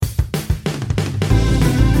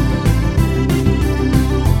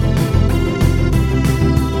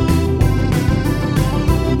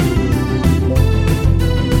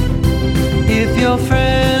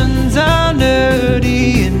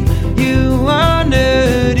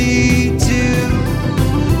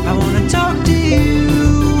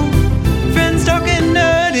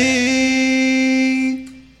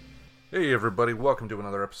everybody, welcome to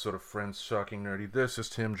another episode of Friends Talking Nerdy. This is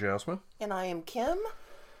Tim Jasmine. And I am Kim.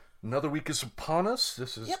 Another week is upon us.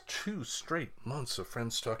 This is 2 straight months of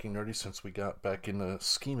Friends Talking Nerdy since we got back in the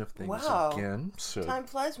scheme of things again. So time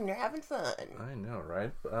flies when you're having fun. I know,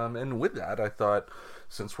 right? And with that, I thought,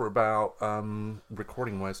 since we're about,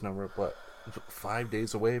 recording-wise now, we're, 5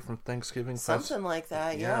 days away from Thanksgiving? Something like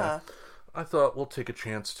that, yeah. I thought we'll take a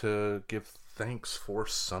chance to give thanks for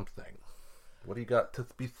something. What do you got to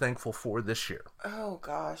be thankful for this year? Oh,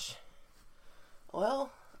 gosh.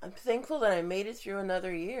 Well, I'm thankful that I made it through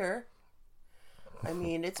another year. I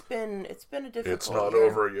mean, it's been a difficult year. It's not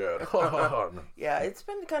over yet. Yeah, it's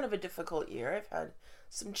been kind of a difficult year. I've had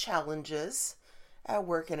some challenges at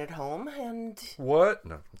work and at home, and... What?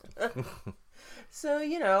 No. So,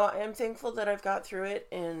 I'm thankful that I've got through it,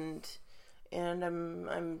 and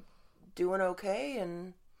I'm doing okay,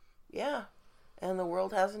 and yeah. And the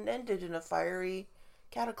world hasn't ended in a fiery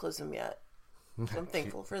cataclysm yet. So I'm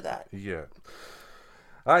thankful for that. Yeah.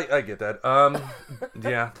 I get that.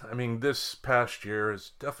 Yeah, I mean, this past year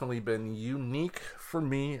has definitely been unique for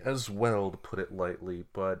me as well, to put it lightly.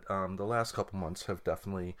 But the last couple months have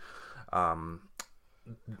definitely...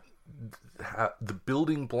 the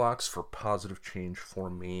building blocks for positive change for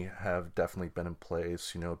me have definitely been in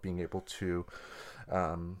place. Being able to...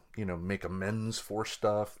 make amends for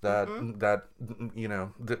stuff that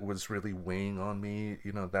was really weighing on me.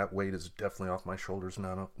 That weight is definitely off my shoulders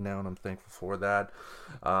now, and I'm thankful for that.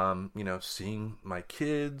 Seeing my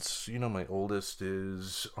kids, my oldest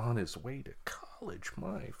is on his way to college.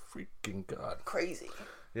 My freaking God. Crazy.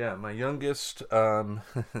 Yeah, my youngest,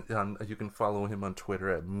 you can follow him on Twitter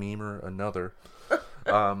at Memer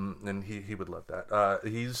and he would love that.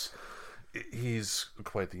 He's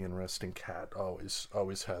quite the interesting cat.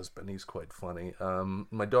 Always has been. He's quite funny.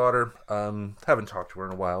 My daughter, haven't talked to her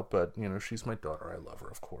in a while, but she's my daughter. I love her,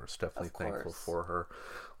 of course. Definitely thankful for her.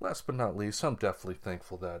 Last but not least, I'm definitely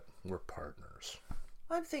thankful that we're partners.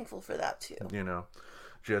 I'm thankful for that too.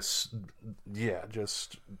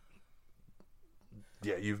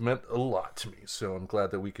 You've meant a lot to me. So I'm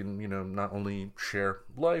glad that we can, not only share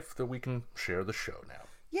life, that we can share the show now.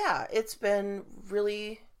 Yeah, it's been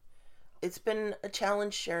a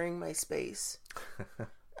challenge sharing my space.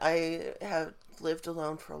 I have lived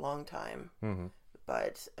alone for a long time,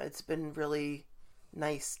 but it's been really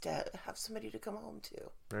nice to have somebody to come home to.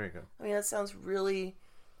 There you go. I mean, that sounds really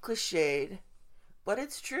cliched, but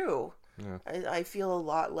it's true. Yeah. I feel a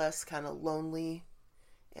lot less kind of lonely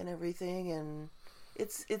and everything, and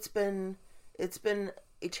it's been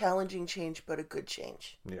a challenging change, but a good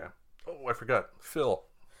change. Yeah. Oh, I forgot. Phil.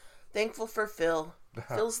 Thankful for Phil.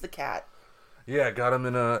 Phil's the cat. Yeah, got him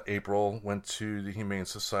in April. Went to the Humane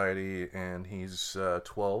Society, and he's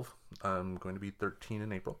 12. I'm going to be 13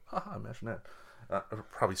 in April. Haha, imagine that.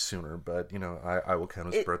 Probably sooner, but I will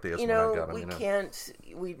count his birthday as when I got him.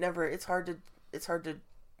 It's hard to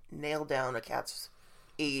nail down a cat's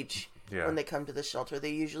age when they come to the shelter.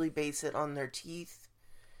 They usually base it on their teeth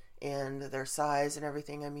and their size and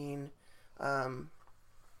everything. I mean,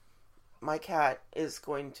 my cat is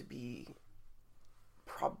going to be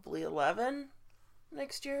probably 11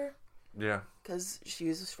 next year. Yeah. Because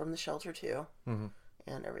she's from the shelter too. Mm-hmm.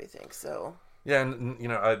 And everything, so... Yeah, and,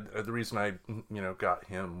 the reason I, got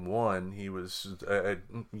him, one, he was,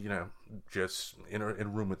 just in a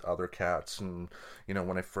room with other cats, and,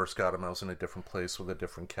 when I first got him, I was in a different place with a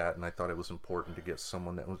different cat, and I thought it was important to get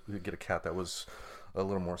a cat that was a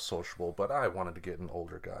little more sociable, but I wanted to get an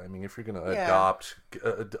older guy. I mean, if you're going to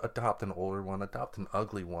adopt an older one, adopt an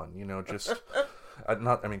ugly one, just...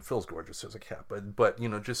 Phil's gorgeous as a cat, but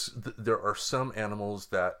there are some animals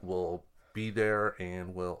that will be there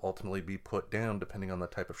and will ultimately be put down depending on the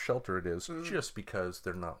type of shelter it is, just because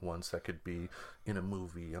they're not ones that could be in a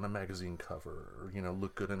movie, on a magazine cover, or,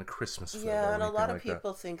 look good in a Christmas film. Yeah, and a lot of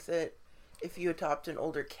people think that if you adopt an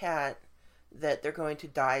older cat, that they're going to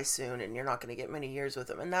die soon and you're not going to get many years with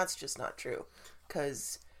them, and that's just not true,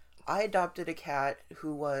 because I adopted a cat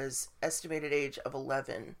who was estimated age of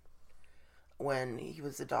 11 when he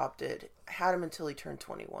was adopted. I had him until he turned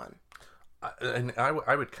 21. And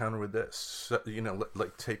I would counter with this,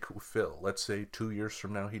 take Phil. Let's say 2 years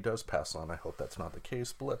from now he does pass on. I hope that's not the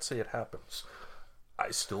case, but let's say it happens. I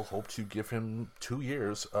still hope to give him 2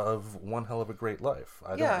 years of one hell of a great life.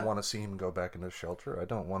 I don't want to see him go back into shelter. I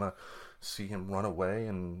don't want to see him run away,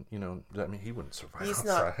 and he wouldn't survive.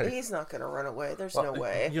 He's not going to run away. There's no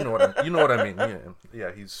way. You know what I mean.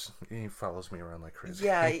 Yeah. He follows me around like crazy.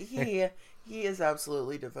 Yeah, he is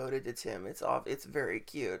absolutely devoted to Tim. It's very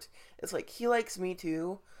cute. It's like he likes me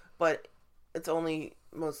too, but it's only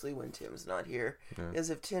mostly when Tim's not here. Because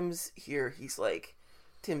if Tim's here, he's like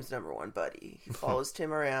Tim's number one buddy. He follows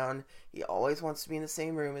Tim around. He always wants to be in the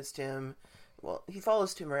same room as Tim. Well, he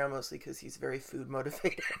follows Tim around mostly because he's very food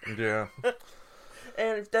motivated. Yeah.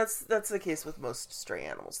 And that's the case with most stray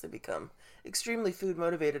animals. They become extremely food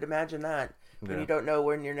motivated. Imagine that when you don't know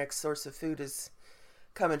when your next source of food is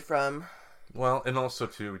coming from. Well, and also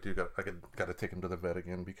too, I got to take him to the vet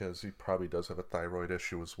again because he probably does have a thyroid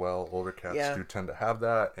issue as well. Older cats do tend to have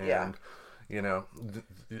that, and you know,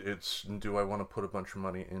 it's, do I want to put a bunch of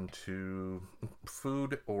money into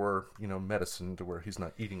food or, you know, medicine to where he's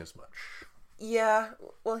not eating as much? Yeah,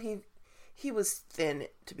 well, he was thin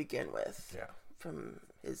to begin with. Yeah. From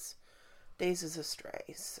his days as a stray,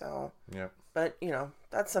 so. Yeah. But, you know,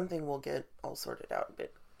 that's something we'll get all sorted out.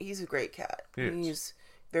 But he's a great cat. He's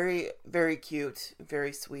very, very cute,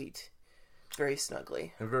 very sweet, very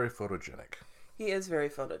snuggly. And very photogenic. He is very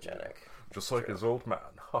photogenic. Just like his old man.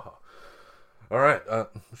 Haha. All right.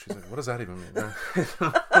 She's like, what does that even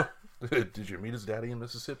mean? Did you meet his daddy in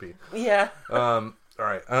Mississippi? Yeah. All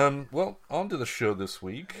right. Well, on to the show this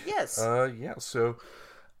week. Yes. Yeah. So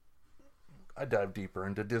I dived deeper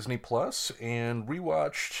into Disney Plus and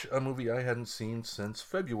rewatched a movie I hadn't seen since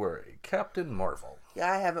February, Captain Marvel.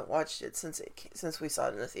 Yeah, I haven't watched it since we saw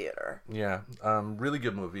it in the theater. Yeah. Really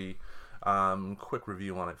good movie. Quick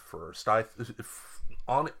review on it first.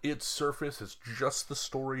 On its surface, it's just the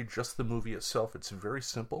story, just the movie itself. It's very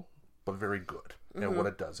simple, but very good at what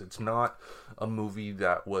it does. It's not a movie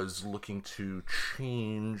that was looking to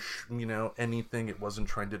change, you know, anything. It wasn't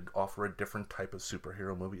trying to offer a different type of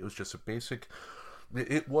superhero movie. It was just a basic...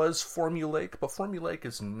 It was formulaic, but formulaic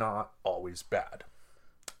is not always bad.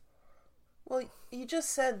 Well, you just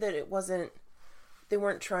said that it wasn't... They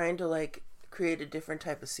weren't trying to, like, create a different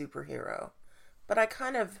type of superhero. But I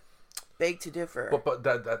kind of... beg to differ. But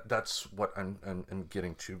that's what I'm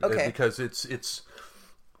getting to. Okay. Because it's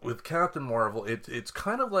with Captain Marvel, it's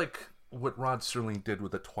kind of like what Rod Serling did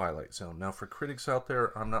with the Twilight Zone. Now, for critics out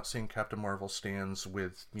there, I'm not saying Captain Marvel stands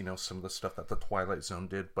with, you know, some of the stuff that the Twilight Zone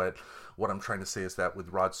did, but what I'm trying to say is that with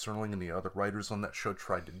Rod Serling and the other writers on that show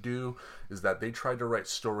tried to do is that they tried to write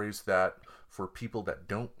stories that for people that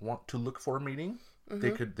don't want to look for a meaning, they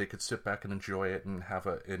could sit back and enjoy it and have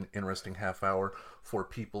an interesting half hour. For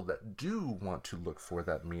people that do want to look for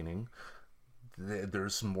that meaning,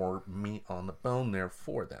 there's more meat on the bone there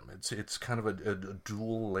for them. It's kind of a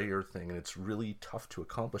dual layer thing, and it's really tough to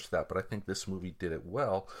accomplish that. But I think this movie did it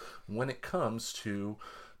well when it comes to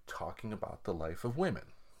talking about the life of women.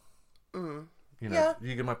 You know,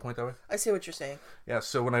 you get my point that way? I see what you're saying. Yeah,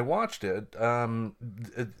 so when I watched it, you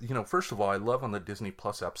know, first of all, I love on the Disney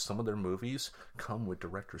Plus app, some of their movies come with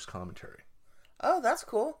director's commentary. Oh, that's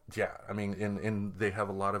cool. Yeah, I mean, and they have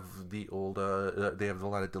a lot of the old, they have a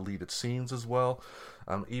lot of deleted scenes as well.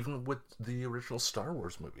 Even with the original Star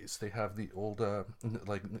Wars movies, they have the old,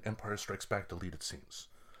 like, Empire Strikes Back deleted scenes.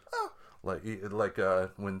 Oh. Like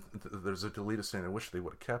when there's a deleted scene, I wish they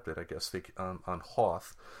would have kept it. I guess they on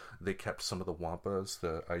Hoth, they kept some of the wampas,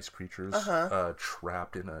 the ice creatures,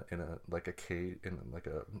 trapped in a like a cave, in like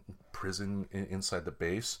a prison inside the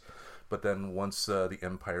base. But then once the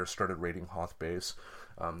Empire started raiding Hoth base,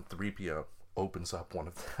 3PO opens up one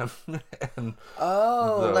of them and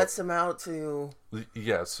lets them out to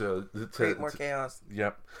create more chaos.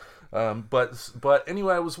 Yep. But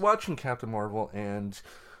anyway, I was watching Captain Marvel, and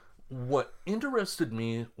what interested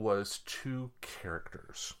me was two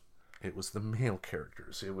characters. It was the male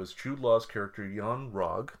characters. It was Jude Law's character, Jan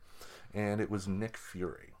Rog, and it was Nick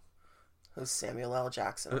Fury. Who's Samuel L.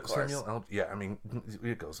 Jackson, of course. Yeah, I mean,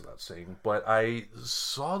 it goes without saying. But I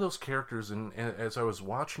saw those characters, and as I was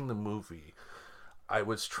watching the movie, I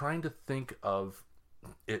was trying to think of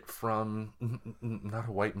it from not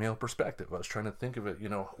a white male perspective. I was trying to think of it, you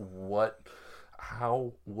know,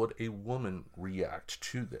 how would a woman react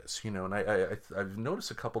to this? You know, and I've noticed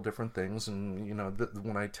a couple different things, and, you know,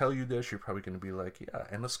 when I tell you this, you're probably going to be like, yeah,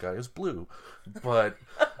 and the sky is blue. But...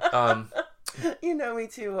 you know me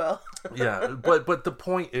too well. Yeah, but the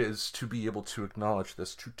point is to be able to acknowledge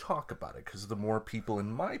this, to talk about it, because the more people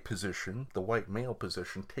in my position, the white male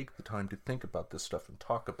position, take the time to think about this stuff and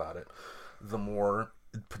talk about it, the more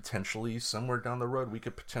potentially somewhere down the road we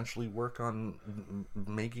could potentially work on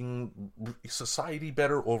making society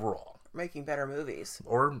better overall. Making better movies.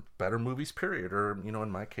 Or better movies, period. Or, you know,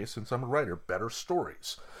 in my case, since I'm a writer, better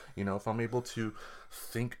stories. You know, if I'm able to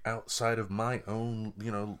think outside of my own,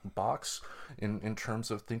 you know, box in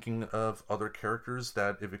terms of thinking of other characters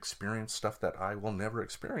that have experienced stuff that I will never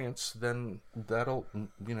experience, then that'll,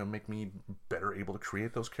 you know, make me better able to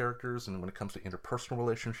create those characters. And when it comes to interpersonal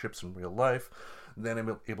relationships in real life, then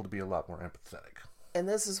I'm able to be a lot more empathetic. And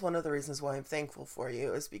this is one of the reasons why I'm thankful for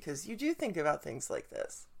you, is because you do think about things like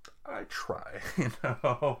this. I try, you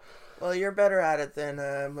know. Well, you're better at it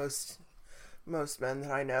than most men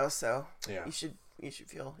that I know, so Yeah. you should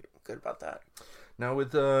feel good about that. Now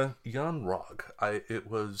with Jan Rog, it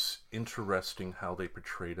was interesting how they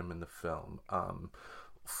portrayed him in the film.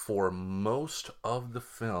 For most of the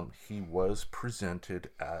film, he was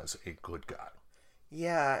presented as a good guy.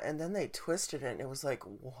 Yeah, and then they twisted it, and it was like,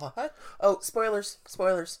 what? Oh, spoilers.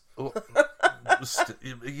 Well,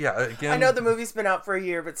 yeah, again... I know the movie's been out for a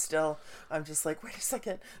year, but still, I'm just like, wait a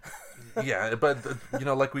second. Yeah, but, you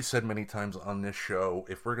know, like we said many times on this show,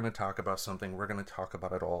 if we're going to talk about something, we're going to talk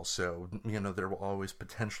about it all. So, you know, there will always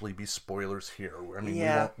potentially be spoilers here. I mean,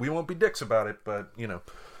 Yeah. we won't be dicks about it, but, you know,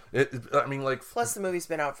 I mean, like... Plus, the movie's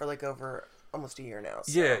been out for, like, over almost a year now.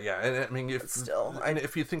 So. Yeah, and I mean,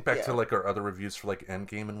 if you think back to like our other reviews for like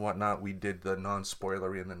Endgame and whatnot, we did the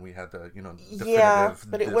non-spoilery, and then we had the definitive. Yeah,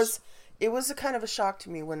 but it was a kind of a shock to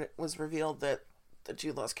me when it was revealed that the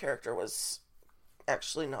Jude Law's character was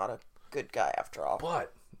actually not a good guy after all.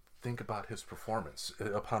 But think about his performance.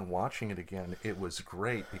 Upon watching it again, it was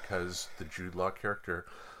great because the Jude Law character.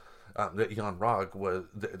 That Jan Rog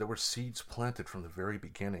there were seeds planted from the very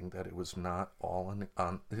beginning that it was not all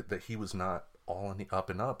that he was not all on the up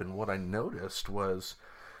and up. And what I noticed was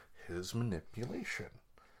his manipulation,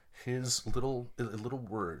 his little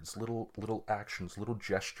words, little actions, little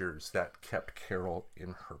gestures that kept Carol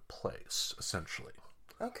in her place, essentially.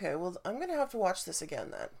 Okay, well, I'm gonna have to watch this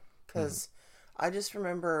again then, because I just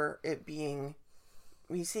remember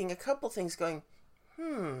me seeing a couple things going,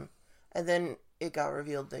 and then it got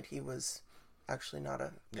revealed that he was actually not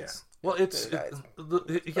a Well,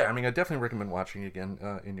 I mean, I definitely recommend watching it again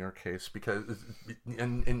in your case because,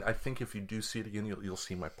 and I think if you do see it again, you'll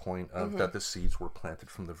see my point of that the seeds were planted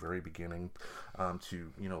from the very beginning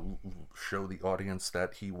to show the audience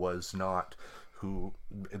that he was not who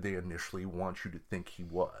they initially want you to think he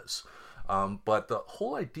was. But the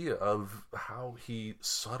whole idea of how he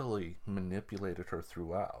subtly manipulated her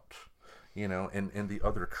throughout. And the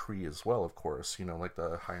other Kree as well, of course, like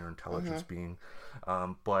the higher intelligence being.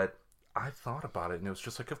 But I thought about it, and it was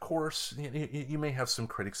just like, of course, you may have some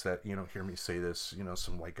critics that, hear me say this,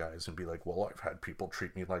 some white guys, and be like, well, I've had people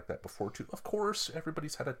treat me like that before, too. Of course,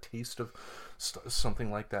 everybody's had a taste of something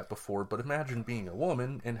like that before, but imagine being a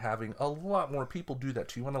woman and having a lot more people do that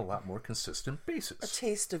to you on a lot more consistent basis. A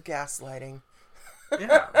taste of gaslighting.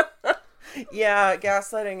 Yeah. Yeah,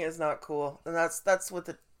 gaslighting is not cool. And that's what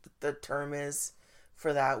the term is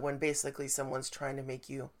for that, when basically someone's trying to make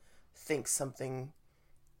you think something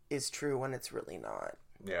is true when it's really not.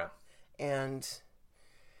 Yeah. And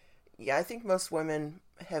yeah, I think most women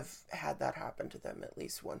have had that happen to them at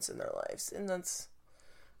least once in their lives. And it's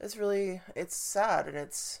sad, and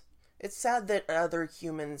it's sad that other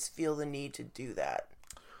humans feel the need to do that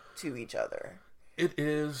to each other. It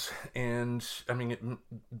is, and I mean,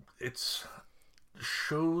 it's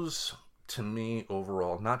shows to me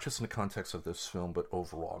overall, not just in the context of this film, but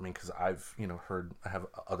overall. I mean, because I've, I have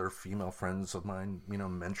other female friends of mine,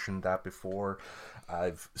 mentioned that before.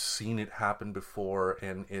 I've seen it happen before,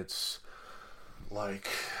 and it's like,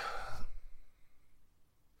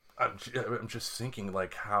 I'm just thinking,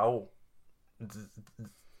 like, how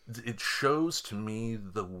it shows to me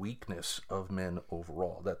the weakness of men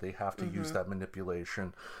overall, that they have to use that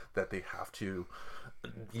manipulation, that they have to,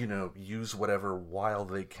 use whatever while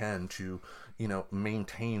they can to,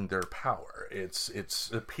 maintain their power. It's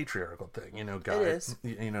a patriarchal thing, guys.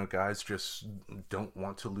 It is. Guys just don't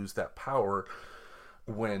want to lose that power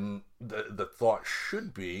when the thought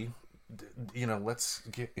should be, let's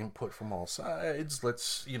get input from all sides.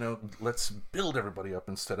 Let's build everybody up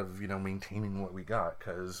instead of, maintaining what we got,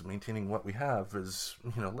 because maintaining what we have is,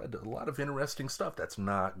 led to a lot of interesting stuff that's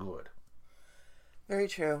not good. Very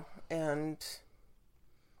true. And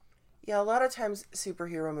yeah, a lot of times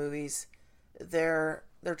superhero movies, they're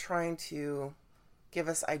trying to give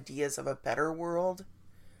us ideas of a better world.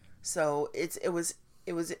 So it was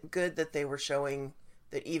good that they were showing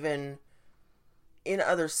that even in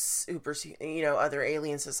other other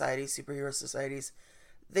alien societies, superhero societies,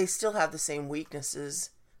 they still have the same weaknesses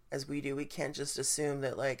as we do. We can't just assume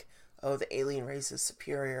that, like, oh, the alien race is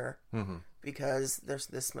superior because they're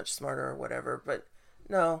this much smarter or whatever. But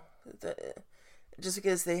no, just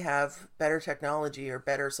because they have better technology or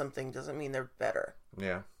better something doesn't mean they're better.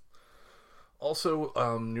 Yeah. Also,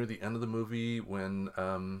 near the end of the movie, when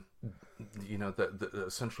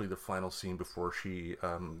essentially the final scene before she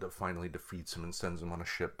finally defeats him and sends him on a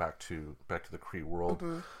ship back to the Kree world,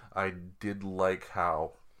 I did like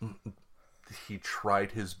how he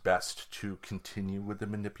tried his best to continue with the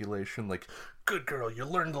manipulation. Like, good girl, you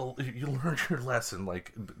learned your lesson.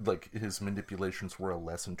 Like his manipulations were a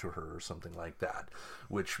lesson to her or something like that,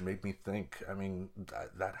 which made me think. I mean,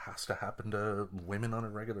 that has to happen to women on a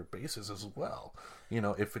regular basis as well. You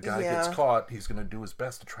know, if a guy gets caught, he's going to do his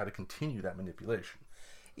best to try to continue that manipulation.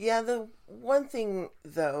 Yeah, the one thing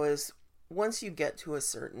though is once you get to a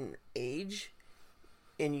certain age,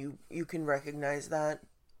 and you can recognize that,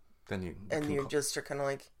 then you're just kind of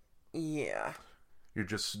like, yeah. You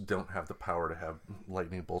just don't have the power to have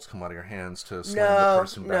lightning bolts come out of your hands to slam the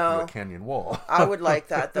person back into a canyon wall. I would like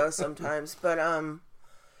that though sometimes, but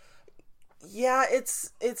yeah,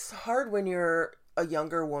 it's hard when you're a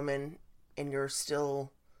younger woman and you're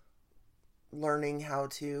still learning how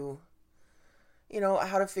to,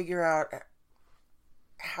 how to figure out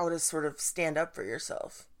how to sort of stand up for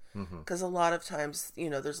yourself. Because a lot of times,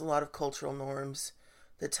 there's a lot of cultural norms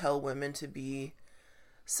that tell women to be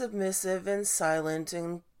submissive and silent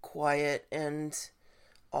and quiet and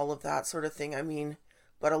all of that sort of thing. I mean,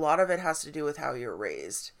 but a lot of it has to do with how you're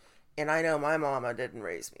raised. And I know my mama didn't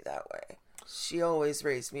raise me that way. She always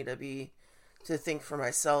raised me to think for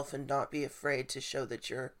myself and not be afraid to show that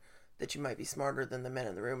you might be smarter than the men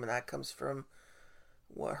in the room. And that comes from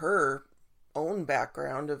her own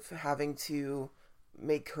background of having to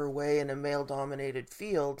make her way in a male-dominated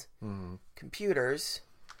field, computers,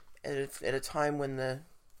 at a time when the,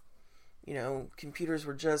 computers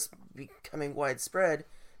were just becoming widespread.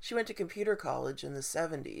 She went to computer college in the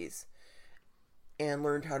 70s and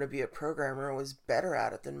learned how to be a programmer and was better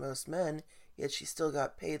at it than most men, yet she still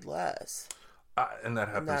got paid less. And that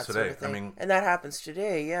happens today. And that happens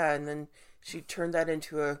today, yeah. And then she turned that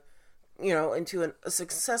into a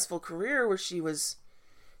successful career where she was,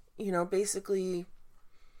 basically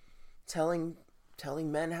telling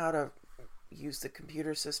men how to use the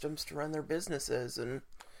computer systems to run their businesses. And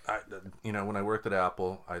when I worked at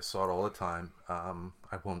Apple, I saw it all the time.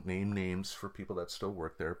 I won't name names for people that still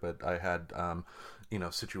work there, but I had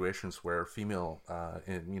situations where female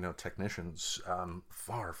technicians,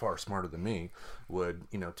 far smarter than me, would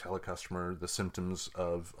tell a customer the symptoms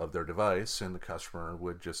of their device, and the customer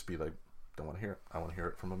would just be like, "Don't want to hear it. I want to hear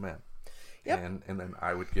it from a man." Yep. And then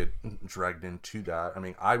I would get dragged into that. I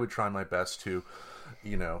mean, I would try my best to,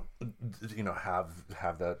 have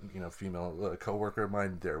that, female coworker of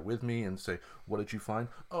mine there with me and say, "What did you find?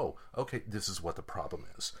 Oh, okay, this is what the problem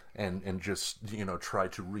is." And just, try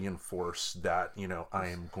to reinforce that, I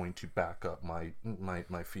am going to back up my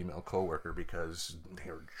female coworker because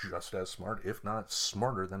they're just as smart, if not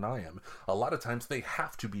smarter than I am. A lot of times they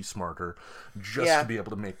have to be smarter just to be able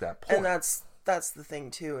to make that point. And that's the thing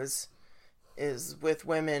too, is with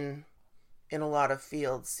women in a lot of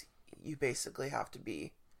fields, you basically have to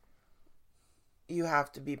be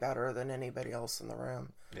better than anybody else in the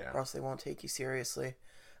room, or else they won't take you seriously.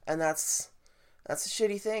 And that's a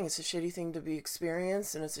shitty thing. It's a shitty thing to be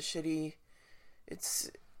experienced, and it's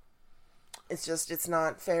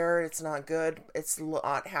not fair. It's not good. It's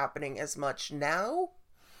not happening as much now,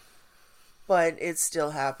 but it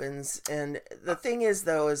still happens. And the thing is,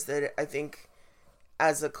 though, is that I think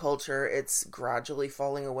as a culture, it's gradually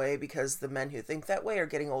falling away because the men who think that way are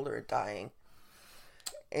getting older and dying.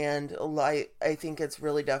 And I think it's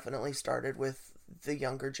really definitely started with the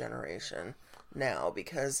younger generation now,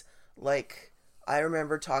 because, like, I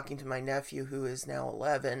remember talking to my nephew, who is now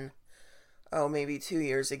 11, maybe 2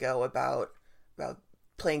 years ago, about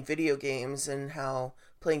playing video games, and how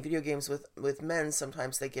playing video games with men,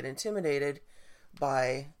 sometimes they get intimidated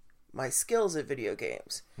by my skills at video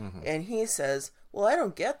games. And he says, "Well, I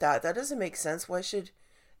don't get that. That doesn't make sense. Why should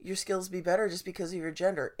your skills be better just because of your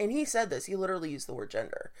gender?" And he said this. He literally used the word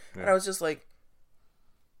gender. Yeah. And I was just like,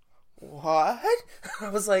 what? I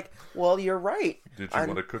was like, well, you're right. Did you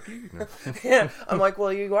want a cookie? No. Yeah. I'm like,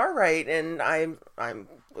 well, you are right. And I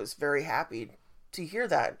was very happy to hear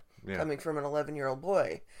that coming from an 11-year-old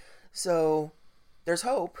boy. So there's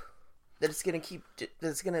hope that it's going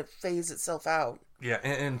to phase itself out. Yeah,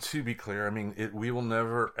 and to be clear, I mean, we will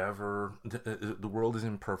never, ever, the world is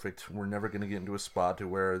imperfect. We're never going to get into a spot to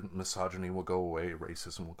where misogyny will go away,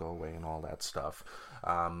 racism will go away, and all that stuff.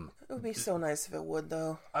 It would be so nice if it would,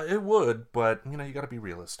 though. It would, but, you got to be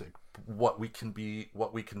realistic. What we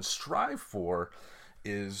can strive for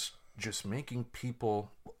is just making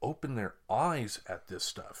people open their eyes at this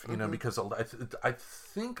stuff, because I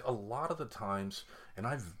think a lot of the times, and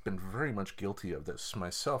I've been very much guilty of this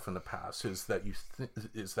myself in the past, is that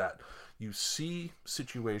you see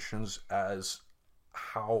situations as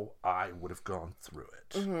how I would have gone through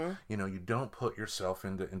it. You don't put yourself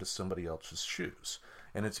into somebody else's shoes.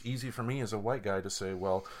 And it's easy for me as a white guy to say,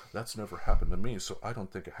 well, that's never happened to me, so I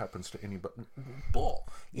don't think it happens to anybody. Bull.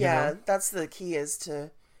 Yeah, that's the key, is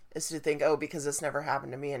to think, oh, because this never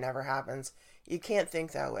happened to me, it never happens. You can't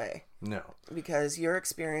think that way. No. Because your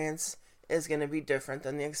experience is going to be different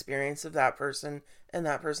than the experience of that person and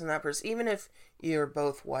that person, that person. Even if you're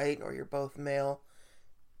both white or you're both male,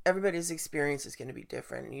 everybody's experience is going to be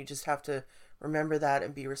different. And you just have to remember that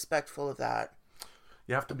and be respectful of that.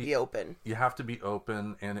 You have to be open. You have to be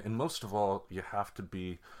open, and most of all, you have to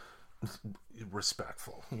be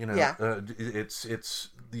respectful. Yeah. It's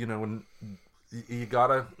when you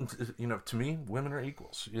gotta, to me, women are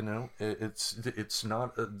equals. It's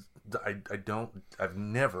not. I've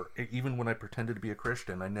never, even when I pretended to be a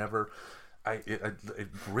Christian, I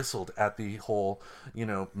bristled at the whole,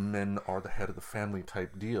 men are the head of the family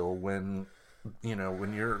type deal. When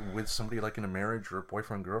you're with somebody like in a marriage or a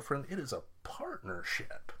boyfriend, girlfriend, it is a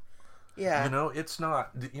partnership. Yeah. It's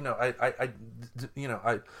not,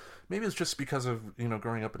 maybe it's just because of,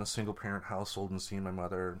 growing up in a single parent household and seeing my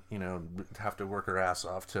mother, have to work her ass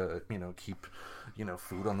off to, keep,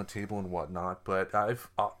 food on the table and whatnot. But I've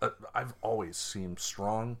always seen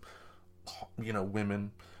strong,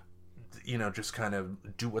 women, just kind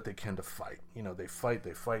of do what they can to fight. They fight,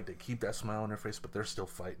 they keep that smile on their face, but they're still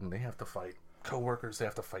fighting. They have to fight co-workers, they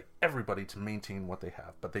have to fight everybody to maintain what they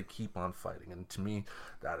have, but they keep on fighting. And to me,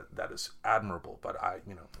 that is admirable. But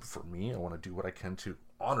for me, I want to do what I can to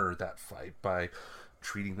honor that fight by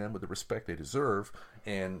treating them with the respect they deserve.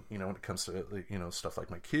 And when it comes to stuff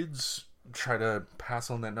like my kids, try to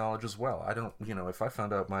pass on that knowledge as well. I don't, if I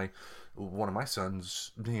found out one of my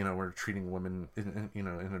sons, were treating women in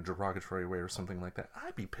a derogatory way or something like that,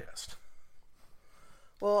 I'd be pissed.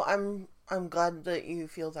 Well, I'm glad that you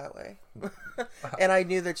feel that way, and I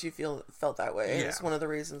knew that you felt that way. Yeah. It's one of the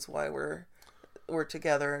reasons why we're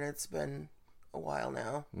together, and it's been a while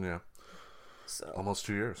now. Yeah. So almost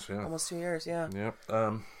 2 years. Yeah. Almost 2 years. Yeah.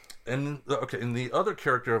 Yep. And the other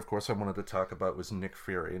character, of course, I wanted to talk about was Nick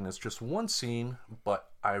Fury, and it's just one scene,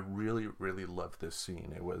 but I really, really loved this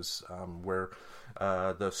scene. It was where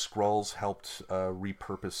the Skrulls helped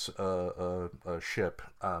repurpose a ship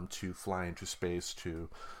to fly into space to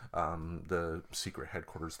the secret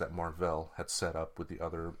headquarters that Mar-Vell had set up with the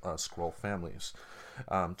other Skrull families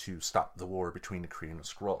to stop the war between the Kree and the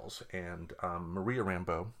Skrulls. And Maria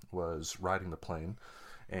Rambeau was riding the plane.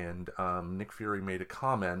 And Nick Fury made a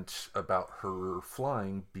comment about her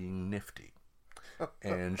flying being nifty.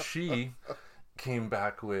 And she came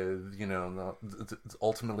back with,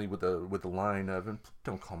 ultimately with the line of,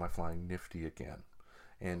 "Don't call my flying nifty again."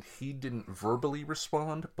 And he didn't verbally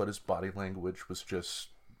respond, but his body language was just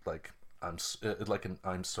like, I'm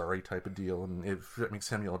sorry type of deal. And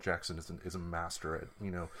Samuel L. Jackson is a master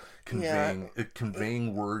at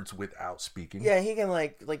conveying words without speaking. Yeah, he can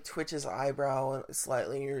like twitch his eyebrow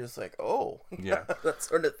slightly, and you're just like, oh, yeah, that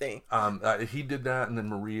sort of thing. He did that, and then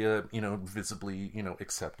Maria, visibly,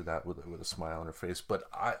 accepted that with a smile on her face. But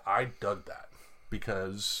I dug that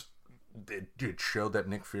because it showed that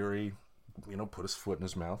Nick Fury, put his foot in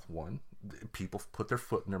his mouth. One, people put their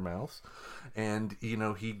foot in their mouths, and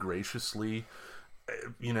he graciously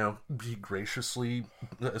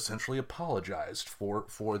essentially apologized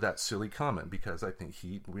for that silly comment, because I think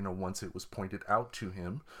he, once it was pointed out to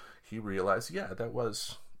him, he realized, yeah, that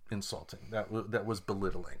was insulting, that was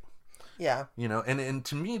belittling. Yeah. And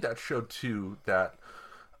to me that showed too that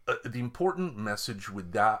the important message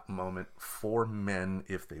with that moment for men,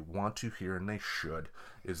 if they want to hear, and they should,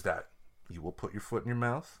 is that you will put your foot in your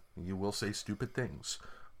mouth, you will say stupid things,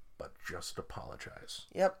 but just apologize.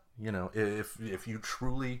 Yep. If you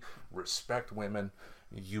truly respect women,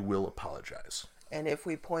 you will apologize. And if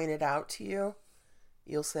we point it out to you,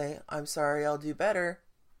 you'll say, "I'm sorry, I'll do better."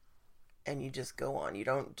 And you just go on. You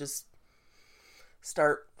don't just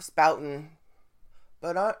start spouting,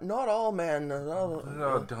 "But not all men."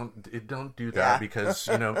 No, don't do that, because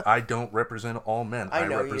I don't represent all men. I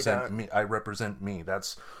represent me. I represent me.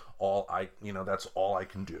 That's all that's all I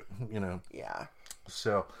can do. Yeah.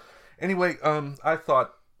 So, anyway, I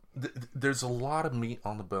thought there's a lot of meat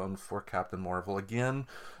on the bone for Captain Marvel. Again,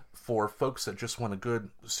 for folks that just want a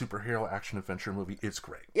good superhero action adventure movie, it's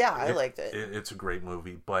great. Yeah, I liked it. It's a great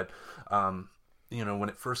movie, but when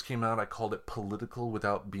it first came out, I called it political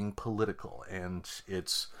without being political, and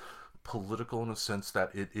it's political in a sense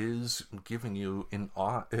that it is giving you an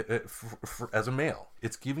eye, as a male,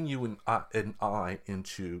 it's giving you an eye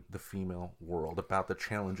into the female world about the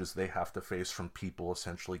challenges they have to face from people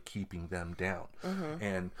essentially keeping them down.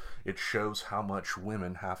 And it shows how much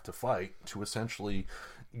women have to fight to essentially,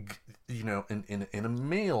 you know, in a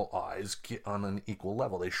male eyes, get on an equal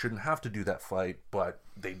level. They shouldn't have to do that fight, but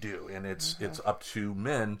they do. And it's up to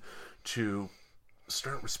men to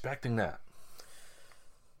start respecting that.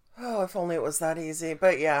 Oh, if only it was that easy.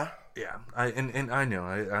 But yeah. Yeah, I know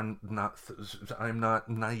I'm not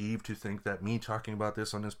naive to think that me talking about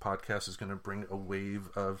this on this podcast is going to bring a wave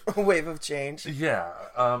of change. Yeah,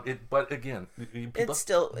 but again,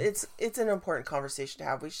 it's an important conversation to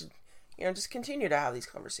have. We should, you know, just continue to have these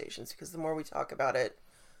conversations, because the more we talk about it,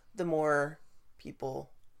 the more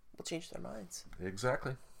people will change their minds.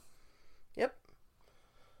 Exactly. Yep.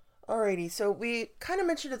 Alrighty, so we kind of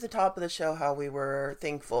mentioned at the top of the show how we were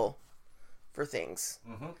thankful for things.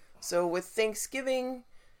 So with Thanksgiving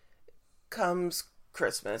comes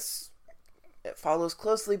Christmas. It follows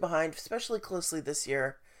closely behind, especially closely this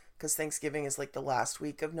year, because Thanksgiving is like the last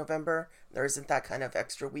week of November. There isn't that kind of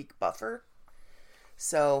extra week buffer.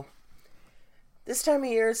 So this time of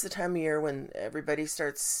year is the time of year when everybody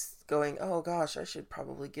starts going, oh gosh, I should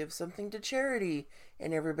probably give something to charity.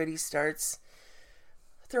 And everybody starts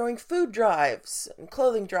throwing food drives and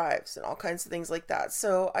clothing drives and all kinds of things like that.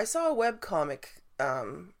 So I saw a webcomic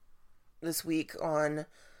this week on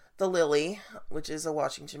The Lily, which is a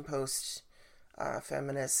Washington Post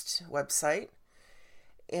feminist website.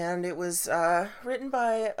 And it was written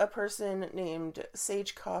by a person named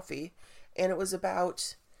Sage Coffee. And it was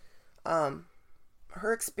about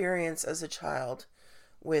her experience as a child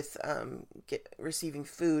with receiving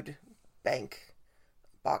food bank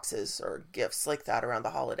boxes or gifts like that around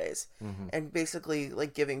the holidays, and basically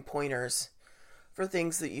like giving pointers for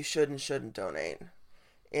things that you should and shouldn't donate.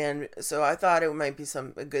 And so I thought it might be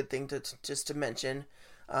a good thing to mention,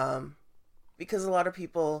 because a lot of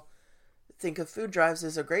people think of food drives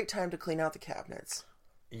as a great time to clean out the cabinets.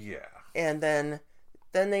 Yeah. And then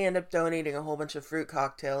they end up donating a whole bunch of fruit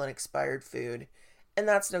cocktail and expired food, and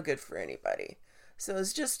that's no good for anybody. So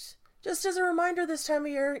it's just as a reminder, this time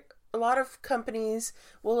of year, a lot of companies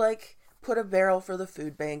will like put a barrel for the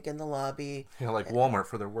food bank in the lobby. Yeah, like Walmart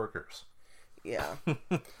for their workers. Yeah.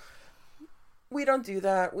 We don't do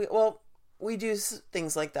that. We do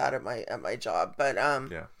things like that at my job, but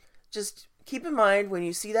yeah. Just keep in mind when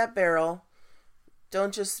you see that barrel,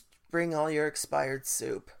 don't just bring all your expired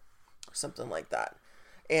soup or something like that.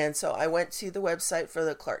 And so I went to the website for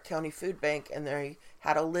the Clark County Food Bank, and they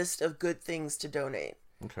had a list of good things to donate.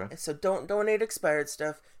 Okay. And so don't donate expired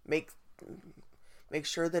stuff. Make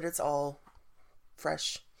sure that it's all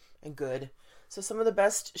fresh and good. So some of the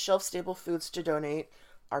best shelf-stable foods to donate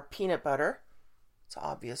are peanut butter. It's an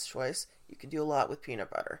obvious choice. You can do a lot with peanut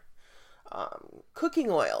butter. Cooking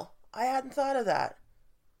oil. I hadn't thought of that.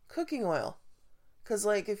 Cooking oil. Because,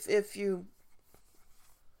 like, if you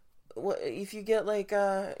get, like,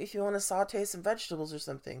 if you want to saute some vegetables or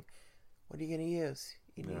something, what are you going to use?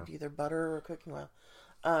 You need either butter or cooking oil.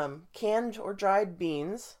 Canned or dried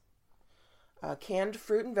beans, canned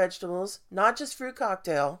fruit and vegetables, not just fruit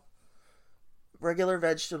cocktail, regular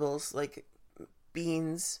vegetables like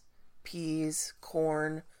beans, peas,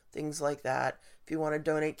 corn, things like that. If you want to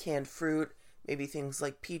donate canned fruit, maybe things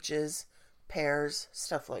like peaches, pears,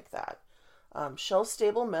 stuff like that.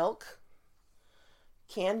 Shelf-stable milk,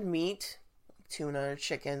 canned meat, tuna,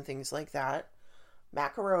 chicken, things like that.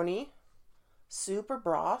 Macaroni, soup or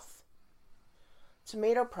broth,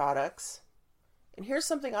 tomato products, and here's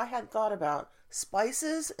something I hadn't thought about: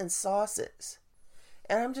 spices and sauces.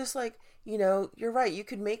 And I'm just like, you know, you're right, you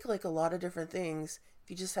could make like a lot of different things if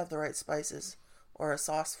you just have the right spices or a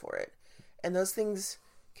sauce for it. And those things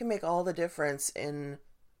can make all the difference in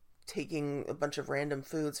taking a bunch of random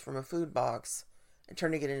foods from a food box and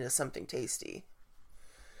turning it into something tasty.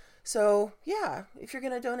 So yeah, if you're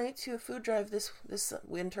going to donate to a food drive this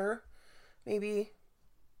winter, maybe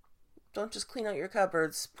don't just clean out your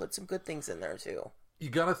cupboards. Put some good things in there, too. You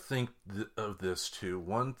got to think of this, too.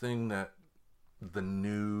 One thing that the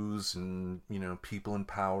news and, you know, people in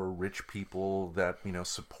power, rich people that, you know,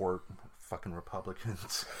 support fucking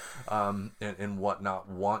Republicans and whatnot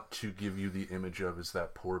want to give you the image of is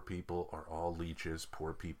that poor people are all leeches.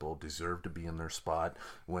 Poor people deserve to be in their spot.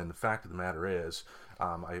 When the fact of the matter is,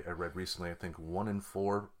 I read recently, I think 1 in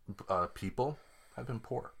 4 people have been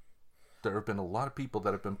poor. There have been a lot of people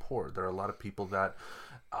that have been poor. There are a lot of people that,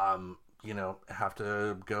 you know, have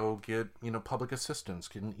to go get, you know, public assistance,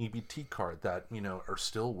 get an EBT card, that, you know, are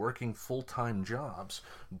still working full-time jobs,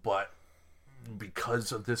 but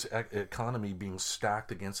because of this economy being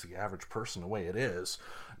stacked against the average person the way it is,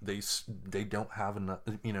 they don't have enough,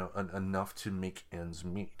 enough to make ends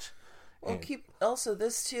meet. Well, also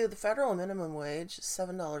this too. The federal minimum wage is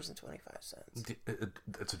 $7.25.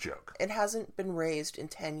 It's a joke. It hasn't been raised in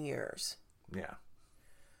 10 years. Yeah.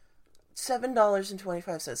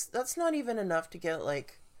 $7.25. That's not even enough to get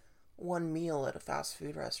like one meal at a fast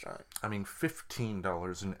food restaurant. I mean,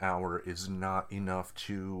 $15 an hour is not enough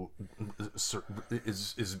to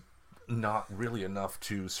is not really enough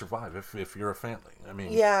to survive if you're a family. I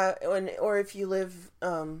mean, yeah, or if you live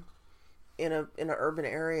in an urban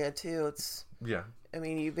area too, it's yeah. I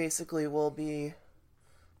mean, you basically will be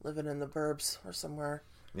living in the burbs or somewhere.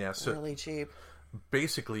 Yeah, so really cheap.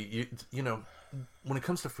 Basically, you know, when it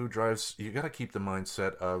comes to food drives, you got to keep the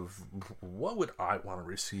mindset of what would I want to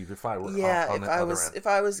receive if I were on the other end. If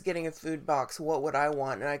I was getting a food box, what would I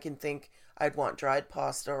want? And I can think I'd want dried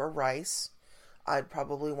pasta or rice. I'd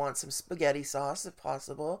probably want some spaghetti sauce if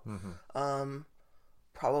possible. Mm-hmm.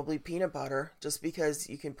 Probably peanut butter, just because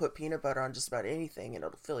you can put peanut butter on just about anything and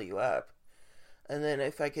it'll fill you up. And then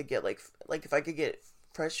if I could get like if I could get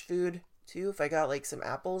fresh food too, if I got like some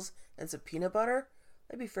apples and some peanut butter,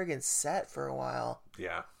 I'd be friggin' set for a while.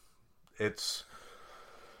 Yeah. It's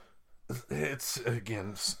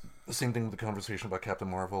again the same thing with the conversation about Captain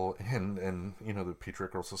Marvel and you know, the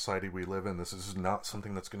patriarchal society we live in. This is not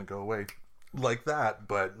something that's going to go away like that,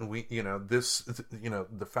 but we, you know, this, you know,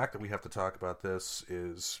 the fact that we have to talk about this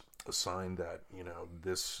is a sign that, you know,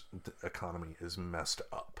 this economy is messed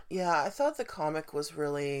up. Yeah, I thought the comic was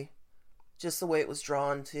really just the way it was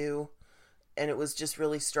drawn too, and it was just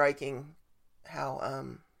really striking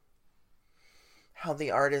how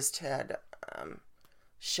the artist had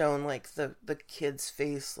shown like the kid's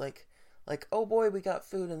face, like oh boy, we got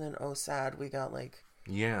food, and then oh sad, we got like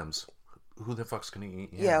yams. Who the fuck's gonna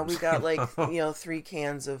eat yams? Yeah, we got like you know 3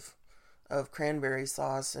 cans of cranberry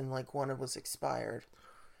sauce, and like one was expired.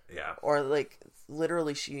 Yeah. Or like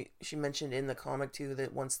literally, she mentioned in the comic too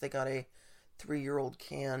that once they got a 3-year-old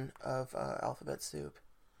can of alphabet soup,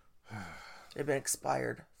 it had been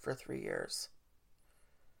expired for 3 years.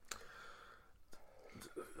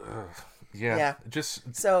 Yeah.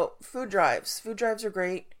 So food drives are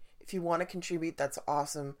great. If you want to contribute, that's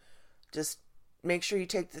awesome. Just make sure you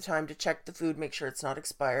take the time to check the food, make sure it's not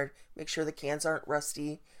expired, make sure the cans aren't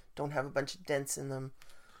rusty, don't have a bunch of dents in them,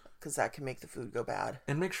 because that can make the food go bad.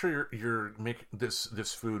 And make sure you're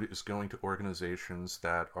this food is going to organizations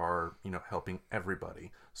that are, you know, helping everybody.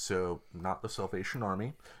 So not the Salvation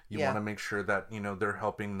Army. You want to make sure that, you know, they're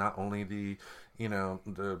helping not only the, you know,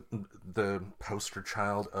 the poster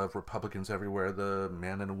child of Republicans everywhere, the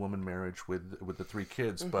man and a woman marriage with the 3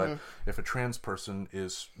 kids, mm-hmm. but if a trans person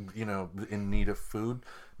is, you know, in need of food,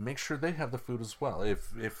 make sure they have the food as well.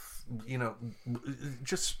 If you know,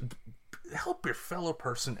 just help your fellow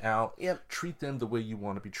person out. Yep. Treat them the way you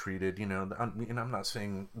want to be treated. You know, and I'm not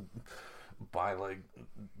saying buy like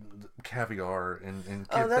caviar and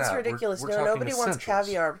get that's that. ridiculous. We're no, nobody essentials. wants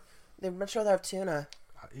caviar. They'd much rather have tuna.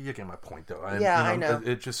 You get my point, though. I know.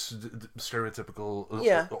 It just stereotypical,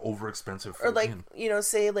 over-expensive food. Or like, you know,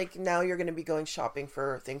 say like now you're going to be going shopping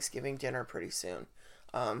for Thanksgiving dinner pretty soon.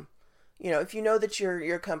 You know, if you know that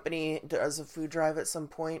your company does a food drive at some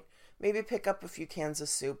point, maybe pick up a few cans of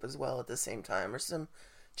soup as well at the same time, or some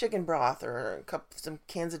chicken broth, or some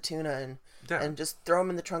cans of tuna, and just throw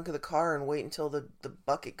them in the trunk of the car and wait until the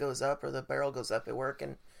bucket goes up or the barrel goes up at work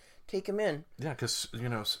and take them in. Yeah, because, you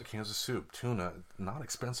know, cans of soup, tuna, not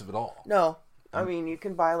expensive at all. No. I mean, you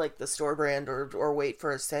can buy like the store brand or wait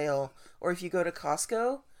for a sale. Or if you go to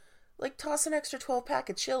Costco, like toss an extra 12-pack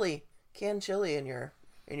of canned chili in your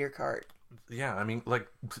cart. Yeah, I mean, like,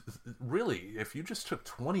 really, if you just took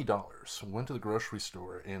 $20, went to the grocery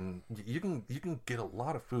store, and you can get a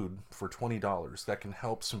lot of food for $20 that can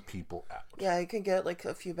help some people out. Yeah, you can get like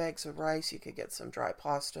a few bags of rice. You could get some dry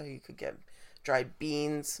pasta. You could get dried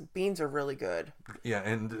beans. Beans are really good. Yeah,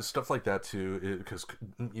 and stuff like that too, because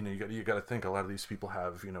you know you got to think a lot of these people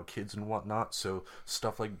have, you know, kids and whatnot. So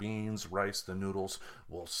stuff like beans, rice, the noodles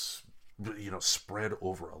will, you know, spread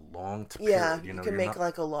over a long period. Yeah, you can make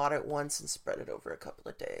like a lot at once and spread it over a couple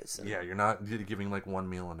of days. And... Yeah, you're not giving like one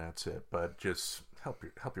meal and that's it, but just help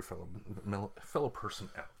your fellow person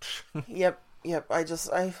out. Yep. I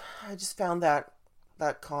just found that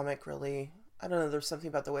comic really. I don't know, there's something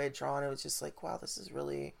about the way it's drawn. It was just like, wow, this is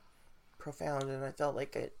really profound, and I felt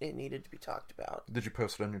like it needed to be talked about. Did you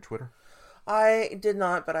post it on your Twitter? I did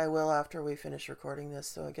not, but I will after we finish recording this,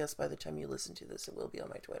 so I guess by the time you listen to this, it will be on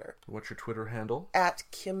my Twitter. What's your Twitter handle?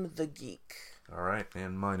 @KimTheGeek. All right,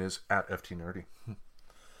 and mine is @FTNerdy.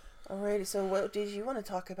 Alrighty, so what did you want to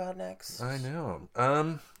talk about next? I know.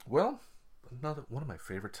 Well, another one of my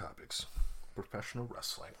favorite topics: professional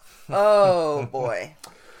wrestling. Oh boy.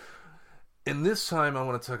 And this time, I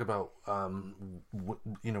want to talk about,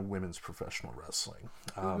 women's professional wrestling.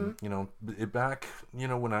 Back,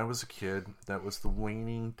 when I was a kid, that was the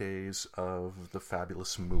waning days of the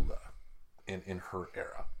fabulous Moolah in her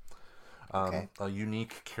era. Okay. A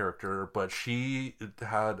unique character, but she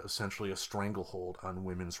had essentially a stranglehold on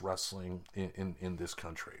women's wrestling in this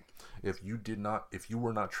country. If you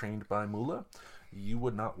were not trained by Moolah, you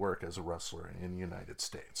would not work as a wrestler in the United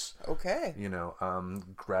States. Okay.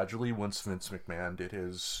 Gradually, once Vince McMahon did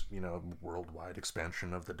his, worldwide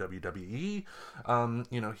expansion of the WWE,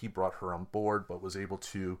 he brought her on board, but was able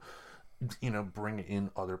to, bring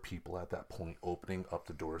in other people at that point, opening up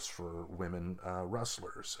the doors for women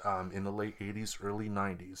wrestlers. In the late 80s, early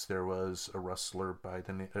 90s, there was a wrestler by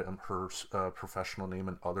the name, her professional name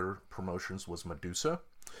in other promotions was Medusa.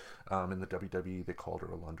 In the WWE, they called her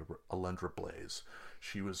Alundra Blaze.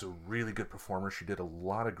 She was a really good performer. She did a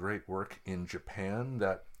lot of great work in Japan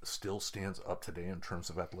that still stands up today in terms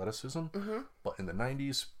of athleticism. Mm-hmm. But in the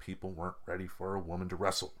 90s, people weren't ready for a woman to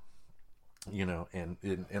wrestle.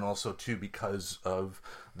 And also too because of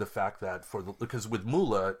the fact that because with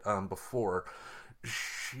Moolah before,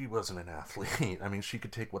 she wasn't an athlete. I mean, she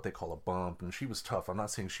could take what they call a bump, and she was tough. I'm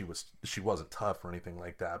not saying she wasn't tough or anything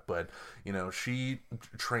like that, but she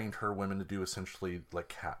trained her women to do essentially like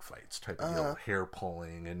cat fights type of deal, hair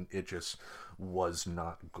pulling, and it just was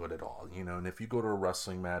not good at all. And if you go to a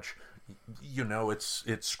wrestling match, it's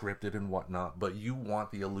scripted and whatnot, but you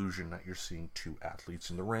want the illusion that you're seeing two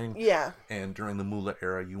athletes in the ring. Yeah. And during the Moolah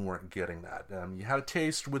era, you weren't getting that. You had a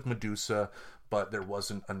taste with Medusa, but there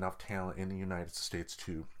wasn't enough talent in the United States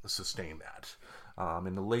to sustain that.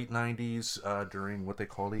 In the late 90s, during what they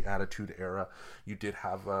call the Attitude Era, you did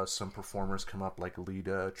have some performers come up like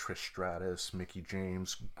Lita, Trish Stratus, Mickie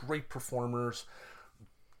James, great performers.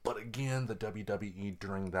 But again, the WWE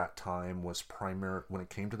during that time was when it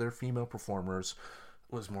came to their female performers,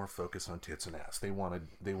 was more focused on tits and ass. They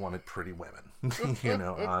wanted pretty women,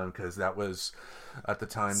 because that was at the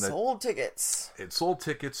time that sold tickets. It sold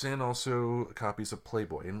tickets and also copies of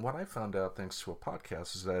Playboy. And what I found out thanks to a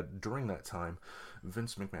podcast is that during that time,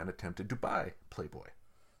 Vince McMahon attempted to buy Playboy.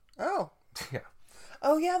 Oh. Yeah.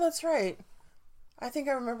 Oh yeah, that's right. I think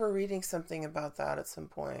I remember reading something about that at some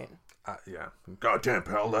point. Yeah. Goddamn,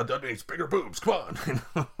 pal, that needs bigger boobs. Come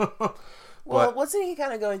on. Well, wasn't he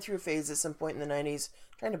kind of going through a phase at some point in the 90s,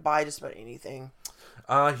 trying to buy just about anything?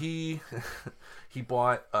 He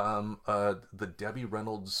bought the Debbie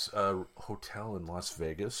Reynolds hotel in Las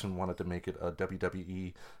Vegas and wanted to make it a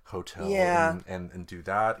WWE hotel. Yeah. And do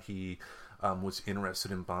that. He was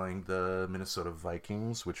interested in buying the Minnesota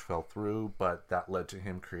Vikings, which fell through, but that led to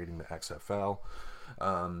him creating the XFL,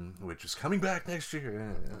 which is coming back next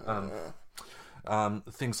year.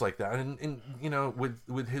 Things like that, and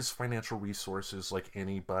with his financial resources, like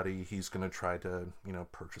anybody, he's going to try to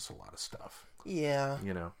purchase a lot of stuff. Yeah.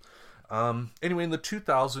 Anyway, in the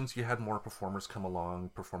 2000s, you had more performers come along.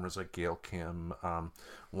 Performers like Gail Kim,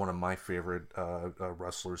 one of my favorite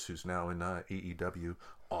wrestlers, who's now in AEW,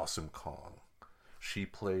 Awesome Kong. She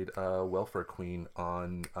played Welfare Queen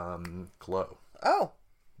on Glow. Oh.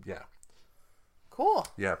 Yeah. Cool.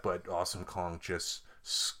 Yeah, but Awesome Kong, just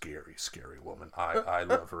scary woman. I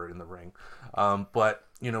love her in the ring. But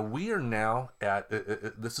we are now at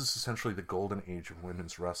this is essentially the golden age of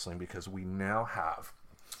women's wrestling, because we now have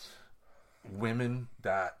women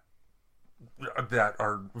that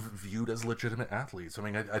are viewed as legitimate athletes. I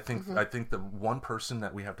mean, I think the one person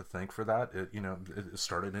that we have to thank for that, it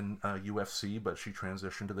started in UFC, but she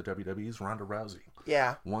transitioned to the WWE, is Ronda Rousey.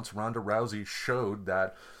 Yeah. Once Ronda Rousey showed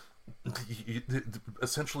that,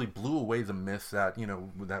 essentially blew away the myth that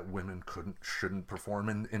that women shouldn't perform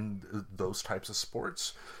in those types of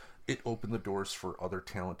sports. It opened the doors for other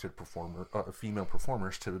talented female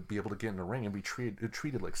performers to be able to get in the ring and be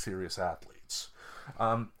treated like serious athletes.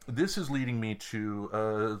 This is leading me to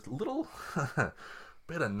a little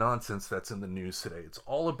bit of nonsense that's in the news today. It's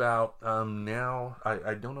all about now.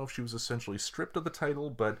 I don't know if she was essentially stripped of the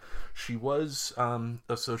title, but she was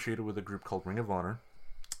associated with a group called Ring of Honor.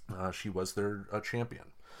 She was their champion,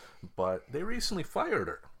 but they recently fired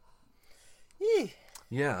her. Yee.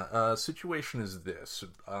 Yeah, situation is this.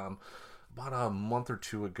 About a month or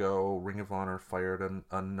two ago, Ring of Honor fired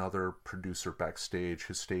another producer backstage.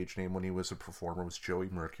 His stage name when he was a performer was Joey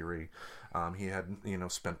Mercury. He had,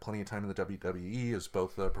 spent plenty of time in the WWE as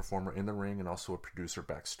both a performer in the ring and also a producer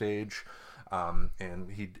backstage.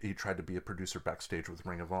 And he tried to be a producer backstage with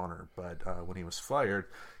Ring of Honor, but when he was fired,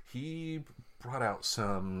 he brought out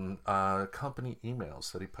some company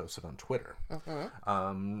emails that he posted on Twitter,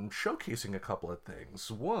 showcasing a couple of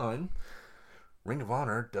things. One, Ring of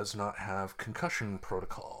Honor does not have concussion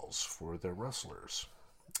protocols for their wrestlers.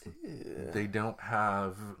 Ew. They don't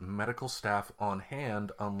have medical staff on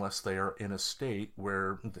hand unless they are in a state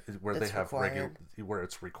where they have where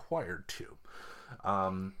it's required to.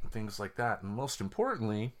 Things like that. And most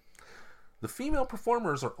importantly, the female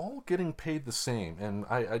performers are all getting paid the same. And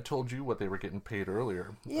I told you what they were getting paid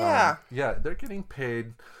earlier. Yeah. They're getting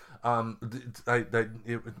paid.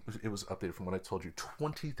 It was updated from what I told you.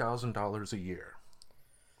 $20,000 a year.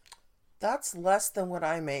 That's less than what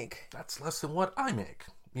I make. That's less than what I make.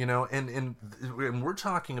 You know, and we're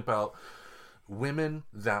talking about women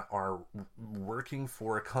that are working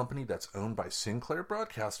for a company that's owned by Sinclair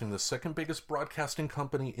Broadcasting, the second biggest broadcasting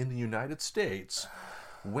company in the United States.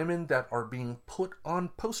 Women that are being put on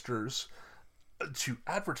posters to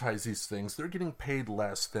advertise these things, they're getting paid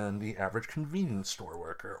less than the average convenience store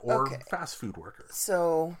worker or fast food worker.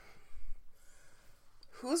 So,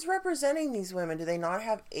 who's representing these women? Do they not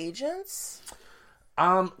have agents?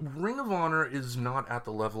 Ring of Honor is not at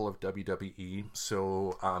the level of WWE,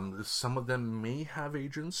 so some of them may have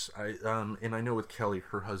agents. And I know with Kelly,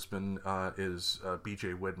 her husband is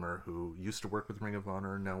BJ Widmer, who used to work with Ring of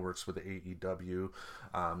Honor, now works with AEW.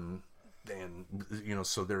 And you know,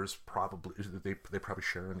 so there's probably they probably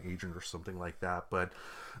share an agent or something like that, but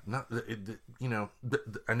not you know.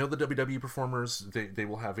 I know the WWE performers they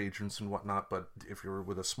will have agents and whatnot, but if you're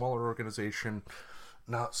with a smaller organization,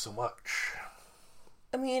 not so much.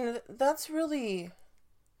 I mean, that's really,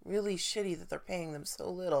 really shitty that they're paying them so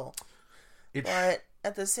little. But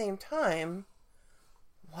at the same time,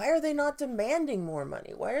 why are they not demanding more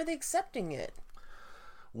money? Why are they accepting it?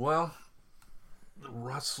 Well,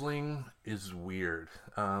 wrestling is weird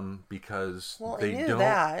because they don't.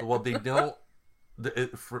 That. Well, they don't. The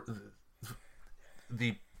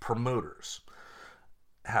promoters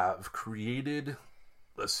have created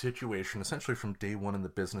a situation, essentially from day one in the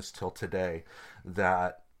business till today,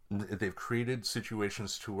 that they've created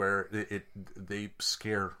situations to where they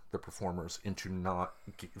scare the performers into not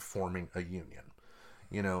forming a union.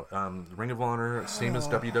 You know, Ring of Honor, same as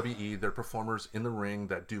WWE, they're performers in the ring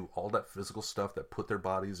that do all that physical stuff, that put their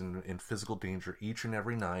bodies in physical danger each and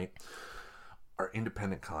every night, are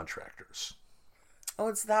independent contractors. Oh,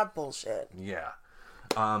 it's that bullshit. Yeah.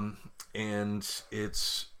 And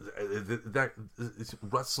it's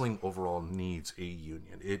wrestling overall needs a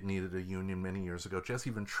union. It needed a union many years ago. Jesse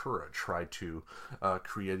Ventura tried to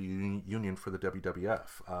create a union for the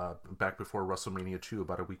WWF back before WrestleMania 2.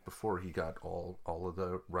 About a week before, he got all of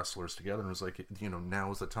the wrestlers together and was like, you know,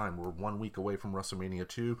 now is the time. We're 1 week away from WrestleMania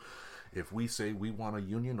 2. If we say we want a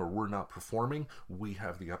union or we're not performing, we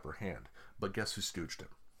have the upper hand. But guess who stooged him?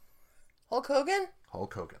 Hulk Hogan?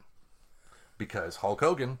 Hulk Hogan. Because Hulk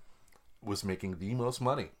Hogan was making the most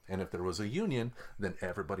money, and if there was a union, then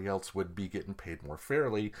everybody else would be getting paid more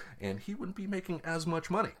fairly, and he wouldn't be making as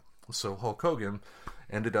much money. So Hulk Hogan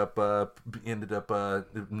ended up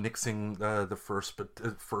nixing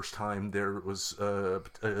the first time there was a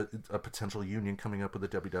potential union coming up with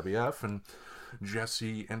the WWF, and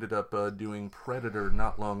Jesse ended up doing Predator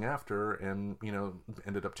not long after, and you know,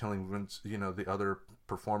 ended up telling Vince, you know, the other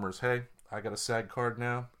performers, hey, I got a SAG card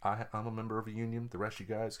now. I'm a member of a union. The rest of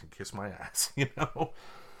you guys can kiss my ass, you know?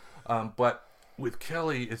 But with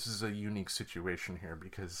Kelly, this is a unique situation here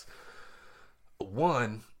because,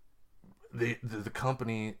 one, the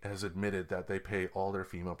company has admitted that they pay all their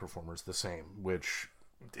female performers the same, which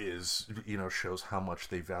is, you know, shows how much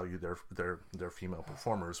they value their female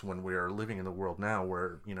performers, when we are living in the world now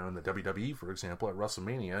where, you know, in the WWE, for example, at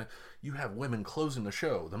WrestleMania, you have women closing the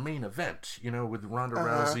show, the main event, you know, with Ronda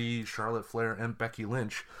Rousey, Charlotte Flair, and Becky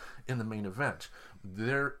Lynch in the main event.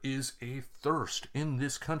 There is a thirst in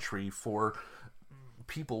this country for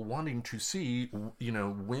people wanting to see, you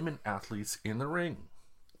know, women athletes in the ring.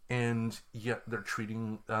 And yet they're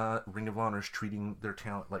treating, Ring of Honor's treating their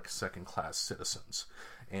talent like second-class citizens.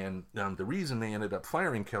 And the reason they ended up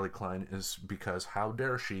firing Kelly Klein is because how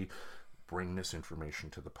dare she bring this information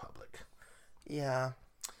to the public? Yeah.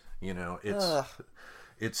 You know,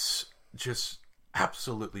 it's just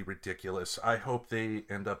absolutely ridiculous. I hope they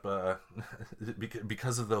end up,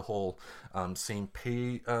 because of the whole same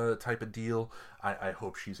pay type of deal, I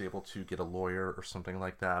hope she's able to get a lawyer or something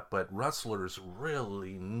like that. But wrestlers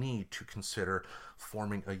really need to consider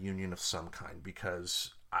forming a union of some kind,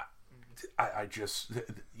 because I just,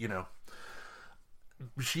 you know,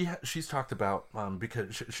 she's talked about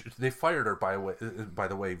because they fired her by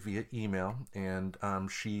the way via email, and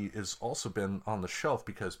she has also been on the shelf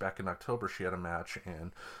because back in October she had a match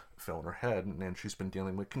and fell on her head, and she's been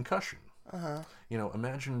dealing with concussion. You know,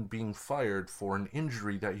 imagine being fired for an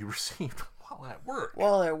injury that you received while at work.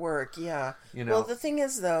 Well, at work, yeah. You know, well, the thing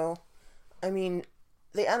is, though, I mean,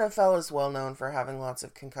 the NFL is well known for having lots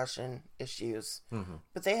of concussion issues,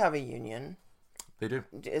 but they have a union. They do.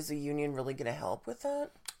 Is the union really going to help with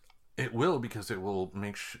that? It will, because it will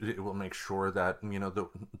make sure that, you know,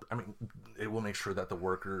 it will make sure that the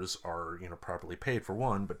workers are, you know, properly paid, for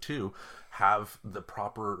one, but two, have the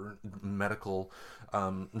proper medical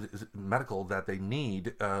that they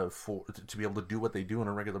need for to be able to do what they do on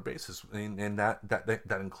a regular basis, and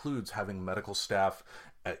that includes having medical staff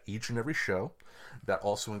at each and every show. That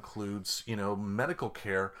also includes, you know, medical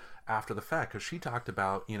care after the fact, because she talked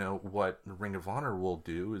about, you know, what Ring of Honor will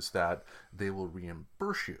do is that they will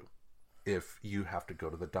reimburse you if you have to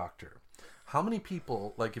go to the doctor. How many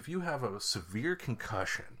people, like if you have a severe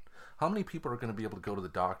concussion, how many people are going to be able to go to the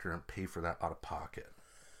doctor and pay for that out of pocket?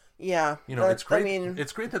 Yeah. You know, it's great. I mean,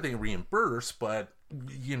 it's great that they reimburse, but,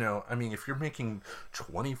 you know, I mean, if you're making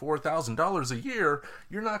 $24,000 a year,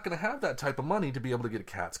 you're not going to have that type of money to be able to get a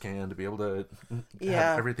CAT scan, to be able to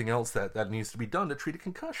have everything else that needs to be done to treat a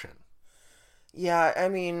concussion. Yeah, I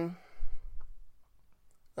mean,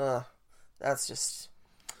 that's just...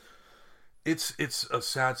 It's a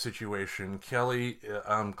sad situation. Kelly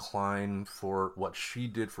Klein, for what she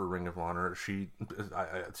did for Ring of Honor, she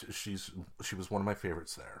was one of my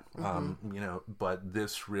favorites there. You know, but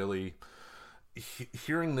this really,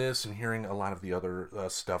 hearing this and hearing a lot of the other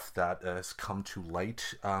stuff that has come to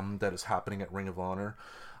light that is happening at Ring of Honor,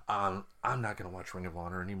 I'm not going to watch Ring of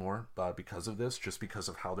Honor anymore because of this, just because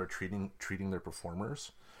of how they're treating their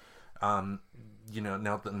performers. You know,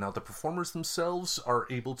 now the performers themselves are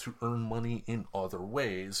able to earn money in other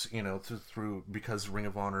ways, you know, through because Ring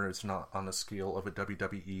of Honor is not on the scale of a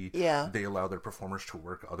WWE. Yeah. They allow their performers to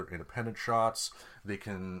work other independent shots. They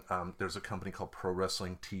can, there's a company called Pro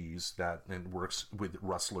Wrestling Tees that works with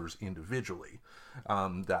wrestlers individually.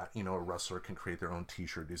 That, you know, a wrestler can create their own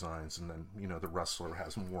t-shirt designs, and then, you know, the wrestler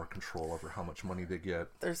has more control over how much money they get.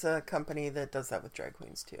 There's a company that does that with drag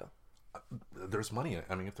queens too. There's money in it.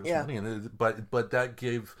 I mean, if there's money in it, but that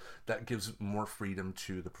gives more freedom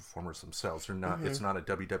to the performers themselves. They're not. It's not a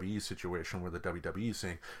WWE situation where the WWE is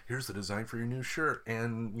saying, "Here's the design for your new shirt,"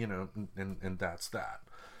 and you know, and that's that.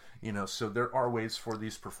 You know, so there are ways for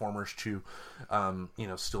these performers to, you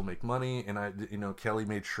know, still make money. And you know, Kelly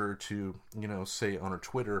made sure to, you know, say on her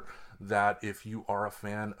Twitter that if you are a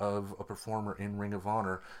fan of a performer in Ring of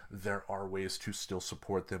Honor, there are ways to still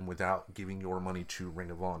support them without giving your money to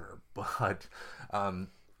Ring of Honor. But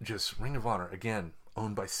just Ring of Honor, again,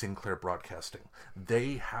 owned by Sinclair Broadcasting.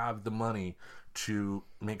 They have the money to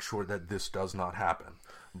make sure that this does not happen.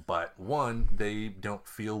 But one, they don't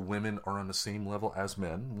feel women are on the same level as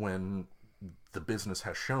men, when the business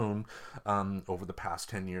has shown over the past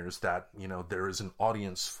 10 years that, you know, there is an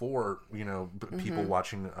audience for, you know, people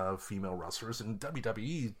watching female wrestlers, and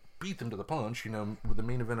WWE beat them to the punch. You know, with the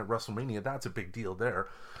main event at WrestleMania, that's a big deal there.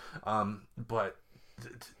 But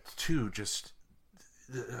two, just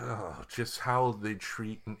how they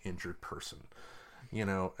treat an injured person. You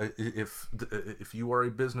know, if you are a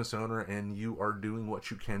business owner and you are doing what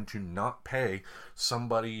you can to not pay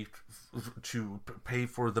somebody to pay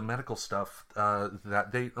for the medical stuff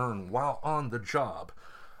that they earn while on the job,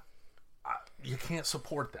 you can't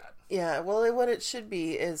support that. Yeah, well, what it should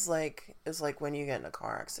be is like when you get in a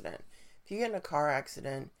car accident. If you get in a car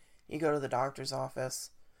accident, you go to the doctor's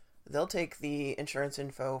office, they'll take the insurance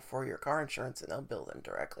info for your car insurance and they'll bill them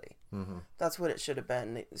directly. That's what it should have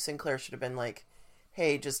been. Sinclair should have been like,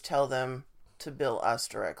 hey, just tell them to bill us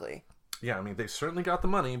directly. Yeah, I mean, they certainly got the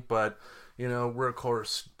money, but, you know, we're, of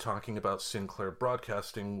course, talking about Sinclair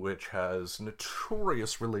Broadcasting, which has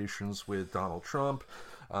notorious relations with Donald Trump.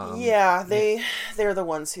 Yeah, they're the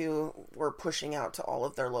ones who were pushing out to all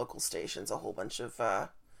of their local stations a whole bunch of,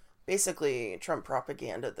 basically, Trump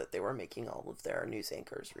propaganda that they were making all of their news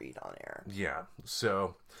anchors read on air. Yeah,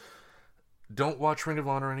 so don't watch Ring of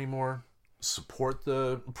Honor anymore. Support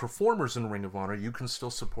the performers in Ring of Honor. You can still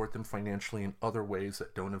support them financially in other ways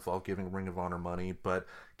that don't involve giving Ring of Honor money, but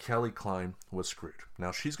Kelly Klein was screwed.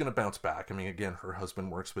 Now, she's going to bounce back. I mean, again, her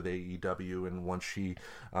husband works with AEW, and once she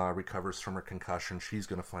recovers from her concussion, she's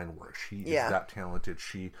going to find work. She is that talented.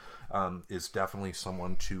 She is definitely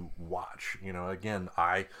someone to watch. You know, again,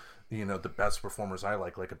 you know, the best performers I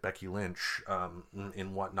like a Becky Lynch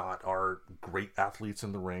and whatnot, are great athletes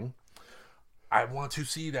in the ring. I want to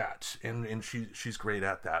see that, and she's great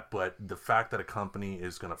at that. But the fact that a company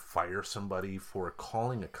is going to fire somebody for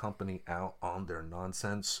calling a company out on their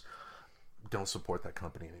nonsense, don't support that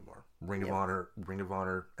company anymore. Ring of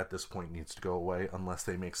Honor at this point needs to go away unless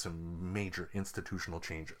they make some major institutional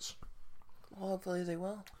changes. Well, hopefully they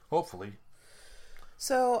will. Hopefully.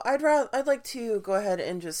 So I'd like to go ahead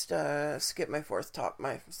and just skip my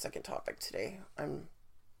second topic today. I'm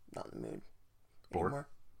not in the mood anymore.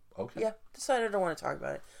 Okay. Yeah, decided I don't want to talk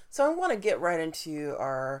about it. So I want to get right into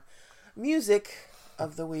our music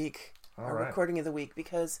of the week, recording of the week,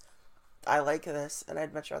 because I like this, and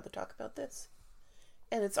I'd much rather talk about this.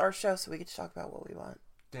 And it's our show, so we get to talk about what we want.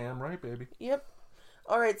 Damn right, baby. Yep.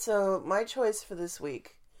 All right, so my choice for this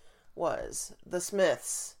week was The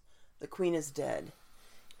Smiths, The Queen is Dead.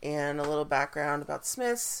 And a little background about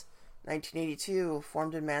Smiths, 1982,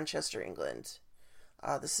 formed in Manchester, England.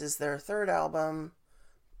 This is their third album,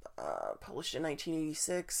 published in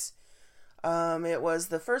 1986. It was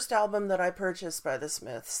the first album that I purchased by the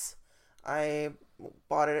Smiths. I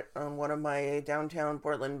bought it on one of my downtown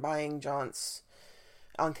Portland buying jaunts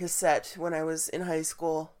on cassette when I was in high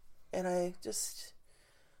school, and I just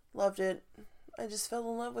loved it. I just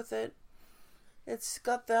fell in love with it. It's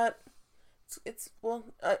got that.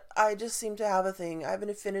 I just seem to have a thing. I have an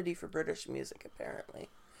affinity for British music, apparently.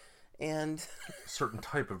 And certain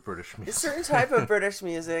type of British music. Similar type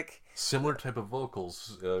of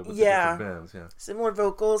vocals with the different bands, yeah. Similar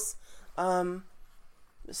vocals,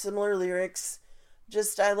 similar lyrics.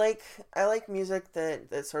 Just I like music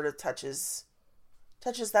that sort of touches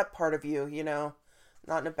that part of you, you know.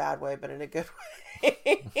 Not in a bad way, but in a good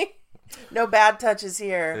way. No bad touches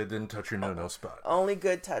here. It didn't touch your no spot. Only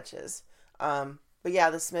good touches. But yeah,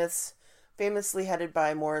 the Smiths, famously headed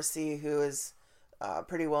by Morrissey, who is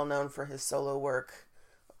pretty well known for his solo work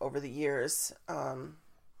over the years. The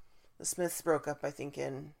Smiths broke up, I think,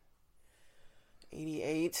 in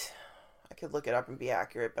 88. I could look it up and be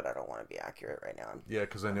accurate, but I don't want to be accurate right now. Yeah,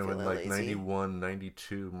 because I know in like 91,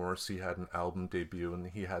 92, Morrissey had an album debut, and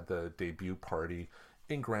he had the debut party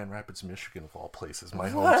in Grand Rapids, Michigan, of all places, my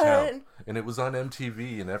hometown. And it was on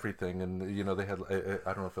MTV and everything. And, you know, they had,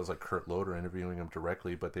 I don't know if it was like Kurt Loder interviewing him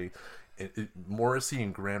directly, but Morrissey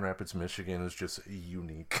in Grand Rapids, Michigan is just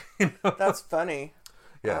unique. You know? That's funny.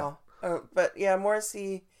 Yeah. Wow. But yeah,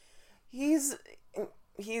 Morrissey, he's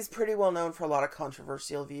pretty well known for a lot of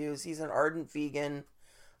controversial views. He's an ardent vegan.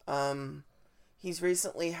 He's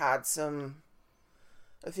recently had some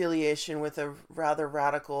affiliation with a rather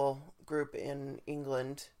radical group in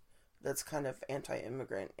England that's kind of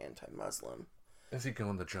anti-immigrant, anti-Muslim. Is he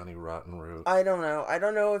going the Johnny Rotten route? I don't know. I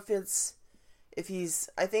don't know if he's...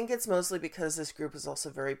 I think it's mostly because this group is also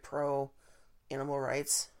very pro-animal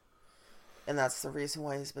rights. And that's the reason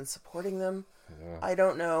why he's been supporting them. Yeah. I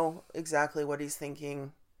don't know exactly what he's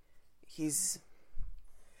thinking. He's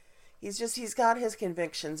got his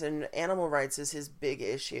convictions, and animal rights is his big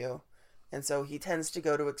issue. And so he tends to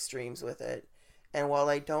go to extremes with it. And while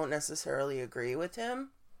I don't necessarily agree with him,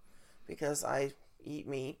 because I eat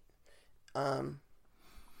meat, I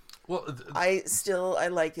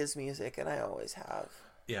like his music, and I always have.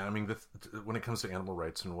 Yeah, I mean, when it comes to animal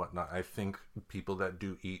rights and whatnot, I think people that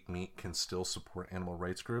do eat meat can still support animal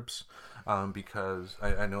rights groups, because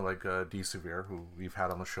I know, like, Dee Severe, who we've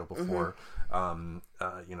had on the show before,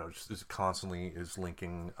 you know, just constantly is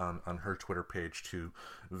linking on her Twitter page to,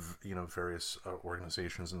 you know, various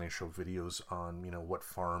organizations, and they show videos on, you know, what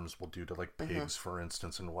farms will do to, like, pigs, for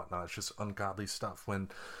instance, and whatnot. It's just ungodly stuff when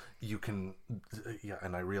you can, yeah,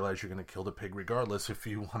 and I realize you're going to kill the pig regardless if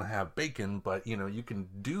you want to have bacon, but, you know, you can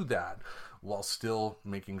do that while still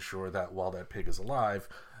making sure that while that pig is alive,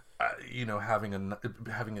 you know, having a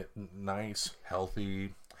nice,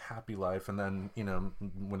 healthy, happy life, and then, you know,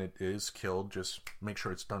 when it is killed, just make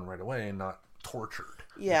sure it's done right away and not tortured.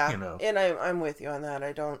 Yeah, you know? And I'm with you on that.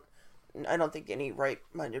 I don't think any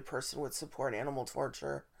right-minded person would support animal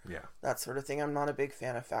torture. Yeah, that sort of thing. I'm not a big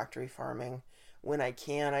fan of factory farming. When I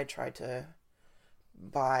can, I try to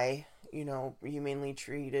buy, you know, humanely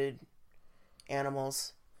treated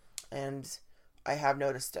animals. And I have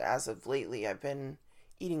noticed as of lately, I've been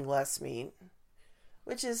eating less meat,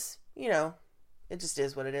 which is, you know, it just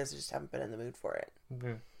is what it is. I just haven't been in the mood for it.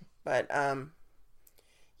 Okay. But,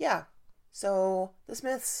 yeah. So, The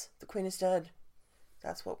Smiths, The Queen is Dead.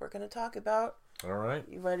 That's what we're going to talk about. All right.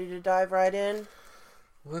 You ready to dive right in?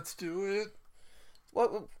 Let's do it.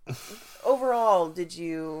 What overall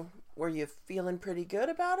were you feeling pretty good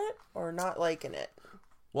about it or not liking it?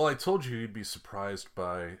 Well, I told you you'd be surprised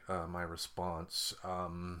by my response.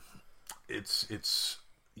 It's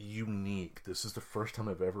unique. This is the first time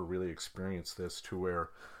I've ever really experienced this, to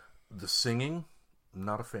where The singing,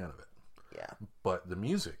 not a fan of it. Yeah. But the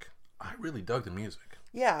music, I really dug the music.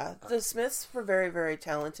 Yeah, the Smiths were very, very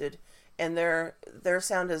talented, and their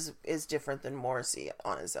sound is different than Morrissey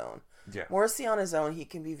on his own. Yeah. Morrissey on his own, he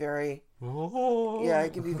can be very... Oh. Yeah, he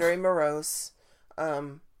can be very morose.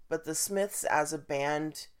 But the Smiths as a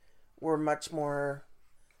band were much more...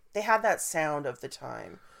 They had that sound of the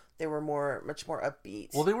time. They were much more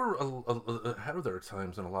upbeat. Well, they were ahead of their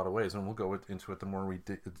times in a lot of ways, and we'll go into it the more we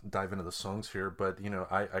dive into the songs here. But,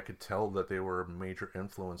 I could tell that they were a major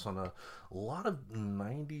influence on a lot of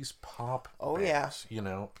 90s pop bands,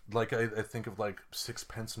 Like, I think of, like,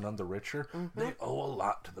 Sixpence None the Richer. Mm-hmm. They owe a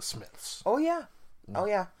lot to the Smiths. Oh, yeah. Oh,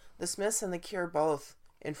 yeah. The Smiths and The Cure both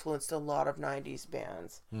influenced a lot of 90s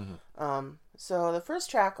bands. Mm-hmm. So the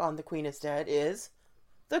first track on The Queen is Dead is...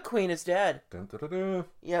 The Queen is Dead. Dun, dun, dun, dun.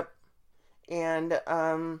 Yep. And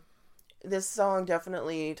this song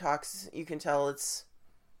definitely talks, you can tell it's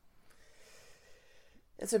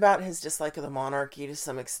about his dislike of the monarchy to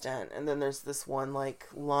some extent. And then there's this one like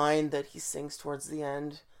line that he sings towards the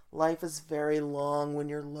end. Life is very long when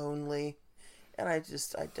you're lonely. And I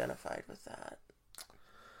just identified with that.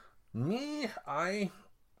 Me, I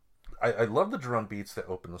love the drum beats that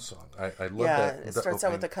open the song. I love that. Yeah, it starts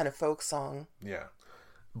out with a kind of folk song. Yeah.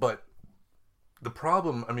 But the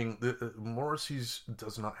problem, I mean, Morrissey's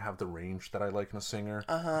does not have the range that I like in a singer.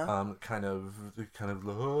 Kind of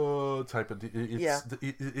type of.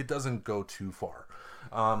 It doesn't go too far.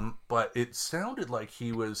 But it sounded like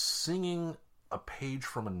he was singing a page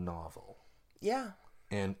from a novel. Yeah.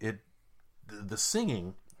 And the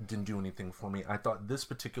singing didn't do anything for me. I thought this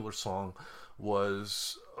particular song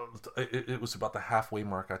was, it was about the halfway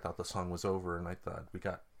mark. I thought the song was over, and I thought we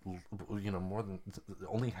got, more than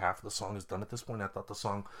only half of the song is done at this point. I thought the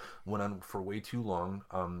song went on for way too long.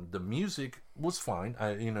 The music was fine.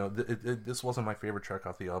 This wasn't my favorite track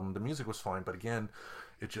off the album. The music was fine, but again,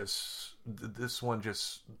 they could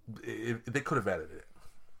have edited it.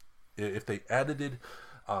 If they edited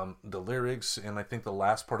the lyrics, and I think the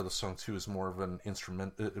last part of the song too is more of an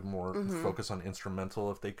instrument, focus on instrumental.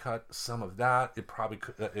 If they cut some of that, it probably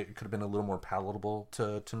could have been a little more palatable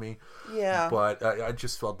to me. Yeah, but I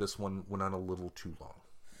just felt this one went on a little too long.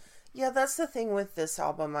 Yeah, that's the thing with this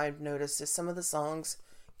album I've noticed is some of the songs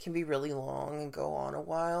can be really long and go on a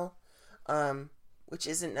while, which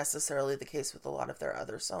isn't necessarily the case with a lot of their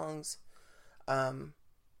other songs.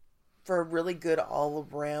 For a really good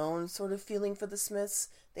all-around sort of feeling for the Smiths,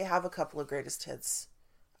 they have a couple of greatest hits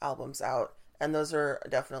albums out, and those are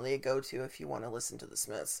definitely a go-to if you want to listen to the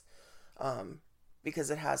Smiths, because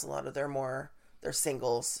it has a lot of their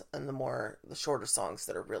singles and the shorter songs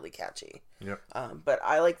that are really catchy. Yep. But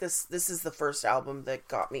I like this. This is the first album that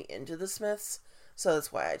got me into the Smiths, so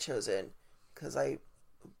that's why I chose it, because I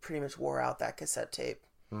pretty much wore out that cassette tape.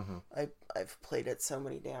 Mm-hmm. I've played it so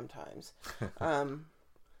many damn times.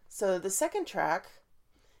 So the second track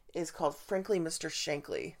is called Frankly Mr.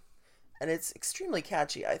 Shankly, and it's extremely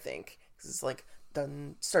catchy, I think, because it's like,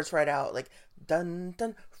 dun, starts right out, like, dun,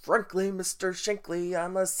 dun, frankly Mr. Shankly,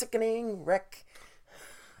 I'm a sickening wreck.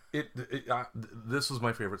 This was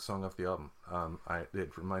my favorite song off the album.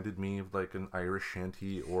 It reminded me of like an Irish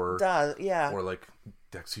shanty or like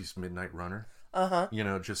Dexy's Midnight Runner.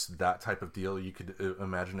 Just that type of deal. You could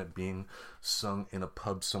imagine it being sung in a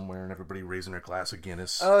pub somewhere and everybody raising their glass of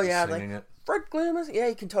Guinness. Singing it. Yeah,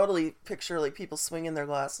 you can totally picture like people swinging their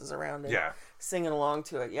glasses around and singing along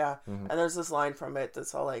to it. Yeah, mm-hmm. And there's this line from it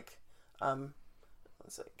that's all like,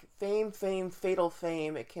 it's like fame, fatal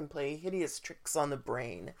fame. It can play hideous tricks on the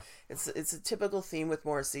brain. It's a typical theme with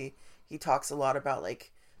Morrissey. He talks a lot about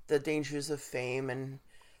like the dangers of fame and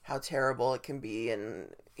how terrible it can be, and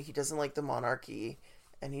he doesn't like the monarchy,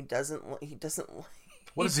 and he doesn't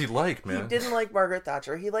what is he like, man? He didn't like Margaret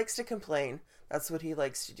Thatcher. He likes to complain. That's what he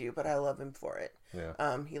likes to do, but I love him for it.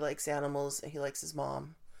 Yeah. He likes animals, and he likes his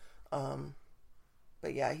mom.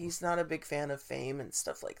 But yeah, he's not a big fan of fame and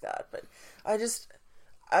stuff like that. But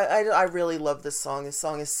I really love this song. This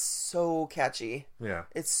song is so catchy. Yeah.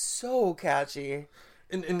 It's so catchy.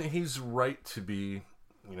 And he's right to be,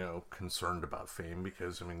 concerned about fame,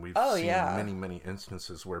 because, I mean, we've seen many, many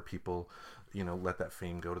instances where people, let that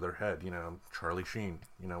fame go to their head. Charlie Sheen,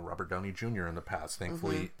 Robert Downey Jr. in the past.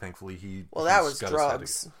 Thankfully he... Well, that was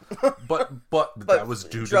drugs. But that was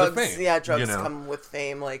due drugs, to the fame. Yeah, drugs come with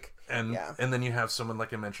fame. Like, And Yeah. and then you have someone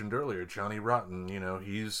like I mentioned earlier, Johnny Rotten. You know,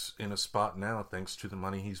 he's in a spot now thanks to the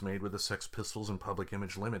money he's made with the Sex Pistols and Public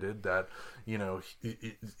Image Limited. That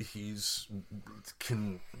he's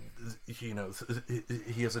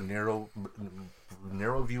he has a narrow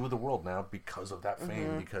view of the world now because of that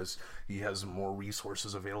fame, because he has more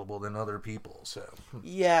resources available than other people. So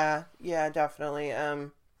Yeah, definitely.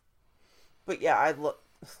 But yeah, I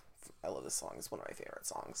love this song. It's one of my favorite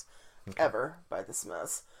songs ever by the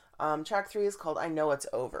Smiths. Track 3 is called "I Know It's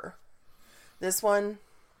Over." This one,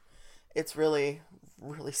 it's really,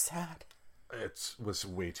 really sad. it was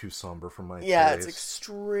way too somber for my Yeah, taste. it's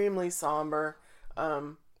extremely somber.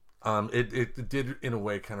 It did in a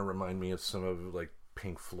way kind of remind me of some of like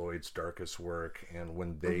Pink Floyd's darkest work, and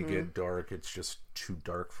when they get dark, it's just too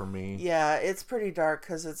dark for me. Yeah, it's pretty dark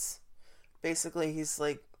because it's basically he's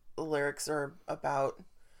like the lyrics are about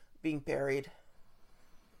being buried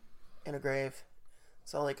in a grave.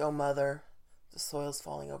 So like, oh mother, the soil's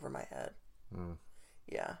falling over my head.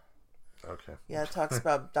 Yeah. Okay. Yeah, it talks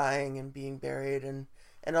about dying and being buried, and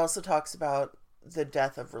also talks about the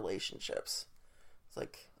death of relationships. It's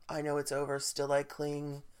like, I know it's over, still I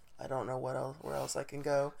cling. I don't know where else I can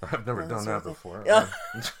go. I've never done that before. Yeah.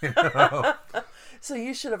 So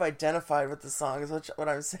you should have identified with the song, is what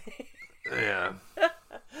I'm saying. Yeah.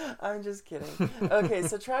 I'm just kidding. Okay,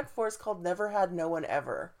 so track 4 is called "Never Had No One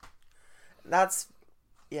Ever." That's,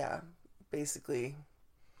 yeah, basically,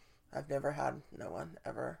 I've never had no one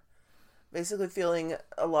ever. Basically feeling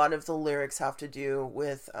a lot of the lyrics have to do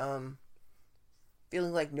with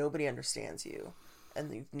feeling like nobody understands you.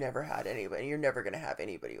 And you've never had anybody. You're never going to have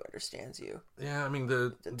anybody who understands you. Yeah, I mean,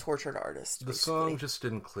 the tortured artist. The song just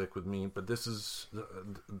didn't click with me, but this is...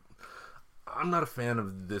 I'm not a fan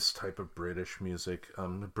of this type of British music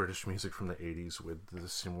from the 80s with the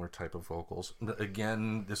similar type of vocals.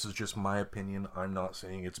 Again, this is just my opinion. I'm not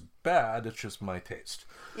saying it's bad, it's just my taste.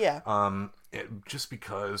 Yeah. Just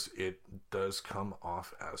because it does come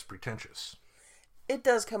off as pretentious. It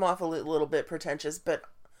does come off a little bit pretentious, but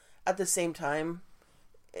at the same time,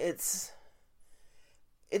 it's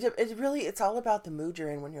all about the mood you're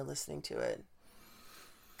in when you're listening to it.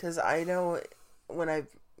 Because I know when I've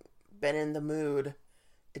been in the mood,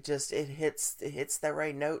 it hits that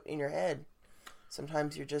right note in your head.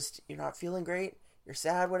 Sometimes you're not feeling great, you're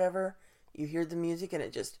sad, whatever. You hear the music and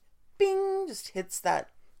it just bing, just hits that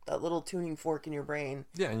little tuning fork in your brain.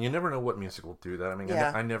 Yeah, and you never know what music will do that. I mean,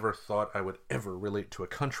 yeah. I never thought I would ever relate to a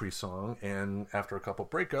country song, and after a couple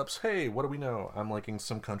breakups, hey, what do we know? I'm liking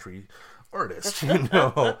some country artist,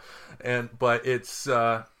 but it's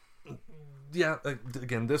again,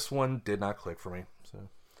 this one did not click for me. So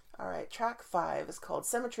all right, track 5 is called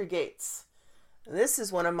 "Cemetery Gates." And this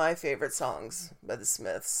is one of my favorite songs by the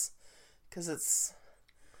Smiths because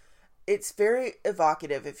it's very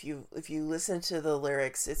evocative. If you listen to the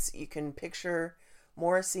lyrics, you can picture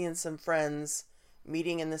Morrissey and some friends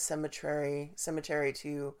meeting in the cemetery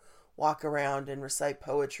to walk around and recite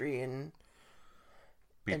poetry and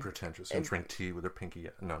be pretentious and drink tea with their pinky.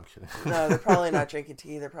 No, I'm kidding. No, they're probably not drinking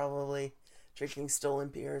tea. They're probably drinking stolen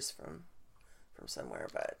beers from somewhere.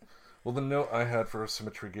 But well, the note I had for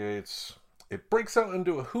Cemetery Gates, it breaks out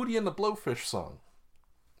into a Hootie and the Blowfish song.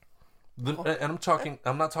 And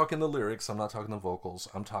I'm not talking the lyrics, I'm not talking the vocals,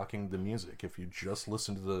 I'm talking the music. If you just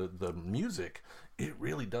listen to the music, it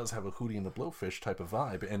really does have a Hootie and the Blowfish type of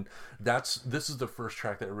vibe. And this is the first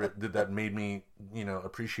track that made me,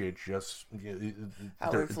 appreciate just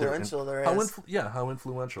how influential there is. How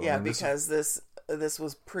influential. Yeah, because this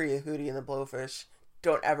was pre Hootie and the Blowfish.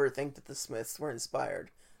 Don't ever think that the Smiths were inspired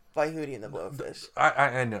by Hootie and the Blowfish.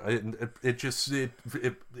 I know.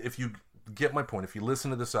 If you get my point, if you listen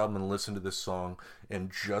to this album and listen to this song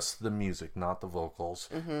and just the music, not the vocals,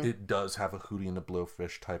 it does have a Hootie and the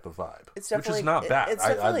Blowfish type of vibe, which is not bad. It's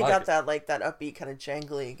definitely got that upbeat kind of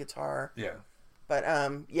jangly guitar. Yeah. But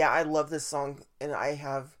I love this song, and I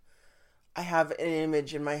have an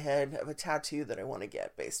image in my head of a tattoo that I want to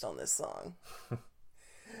get based on this song.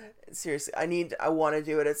 Seriously, I want to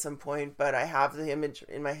do it at some point, but I have the image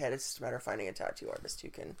in my head. It's just a matter of finding a tattoo artist who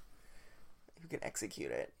can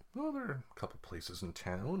execute it. Well, there are a couple places in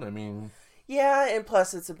town. I mean, yeah, and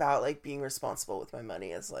plus it's about like being responsible with my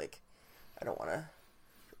money. It's like I don't want to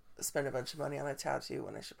spend a bunch of money on a tattoo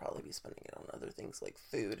when I should probably be spending it on other things like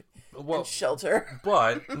food and shelter.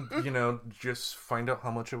 But just find out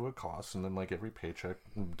how much it would cost, and then like every paycheck,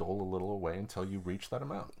 dole a little away until you reach that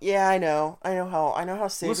amount. Yeah, I know how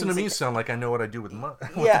savings. Listen to me sound like I know what I do with money.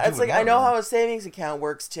 Yeah, it's like I know how a savings account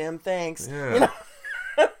works, Tim. Thanks. Yeah.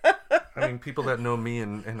 I mean, people that know me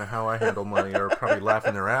and how I handle money are probably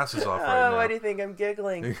laughing their asses off right now. Why do you think I'm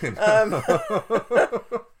giggling?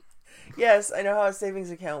 Yes, I know how a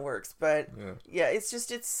savings account works, but Yeah. yeah,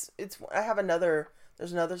 it's. I have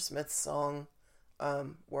there's another Smiths song,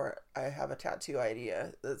 where I have a tattoo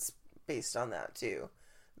idea that's based on that too.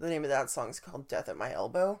 The name of that song is called "Death at My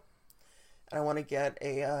Elbow," and I want to get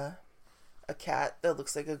a cat that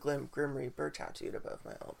looks like a Grim Reaper tattooed above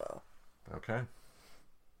my elbow. Okay.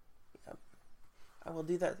 Yep. I will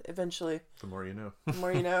do that eventually. The more you know. The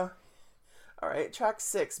more you know. All right, track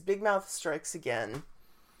 6, Big Mouth Strikes Again.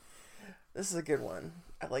 This is a good one.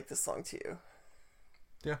 I like this song too.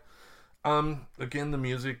 Yeah. Again, the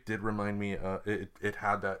music did remind me, it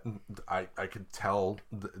had that, I could tell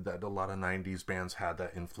that a lot of 90s bands had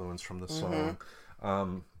that influence from the song.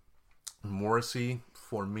 Morrissey,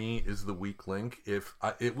 for me, is the weak link.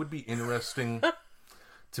 It would be interesting,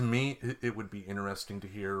 to me, it would be interesting to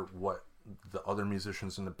hear what the other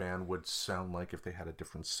musicians in the band would sound like if they had a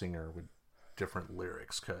different singer with different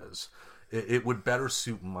lyrics, because it would better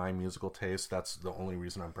suit my musical taste. That's the only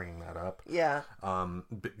reason I'm bringing that up. Yeah.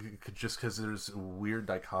 Just because there's a weird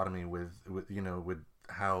dichotomy with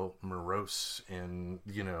how morose and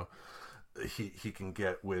he can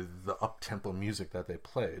get with the up-tempo music that they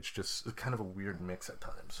play. It's just kind of a weird mix at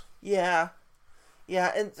times. Yeah.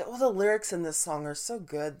 Yeah, and the lyrics in this song are so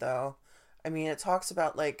good, though. I mean, it talks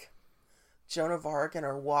about, like, Joan of Arc and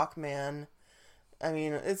her Walkman. I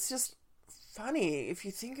mean, it's just funny if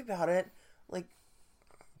you think about it. Like,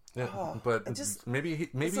 yeah, but maybe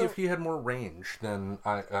if he had more range, then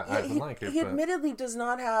I would like it. He admittedly does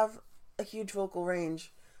not have a huge vocal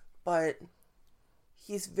range, but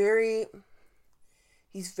he's very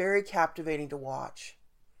captivating to watch.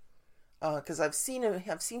 Because I've seen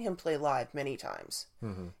him play live many times,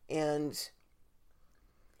 and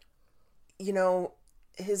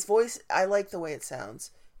his voice. I like the way it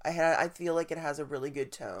sounds. I feel like it has a really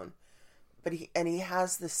good tone, but he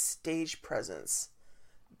has this stage presence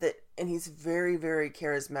and he's very, very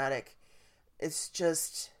charismatic. It's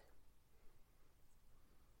just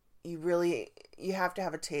you have to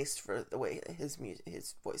have a taste for the way his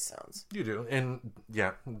voice sounds. You do, and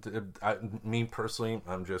yeah, me personally,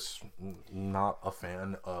 I'm just not a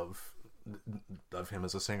fan of him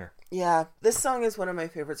as a singer. Yeah, this song is one of my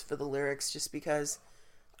favorites for the lyrics, just because,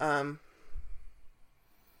 so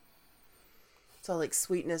like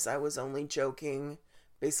sweetness, I was only joking,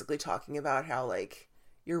 basically talking about how like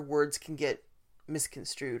your words can get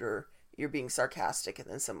misconstrued or you're being sarcastic, and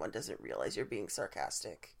then someone doesn't realize you're being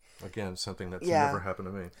sarcastic. Again, something that's never happened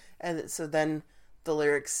to me. And so then the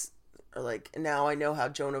lyrics are like, now I know how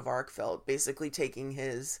Joan of Arc felt, basically taking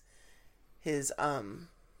his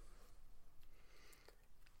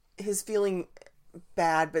feeling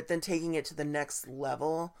bad, but then taking it to the next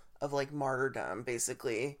level of like martyrdom,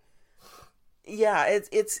 basically. Yeah,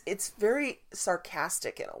 it's very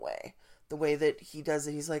sarcastic in a way. The way that he does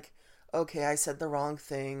it, he's like, okay, I said the wrong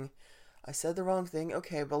thing.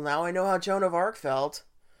 Okay, well now I know how Joan of Arc felt.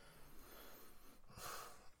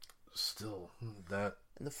 Still, that...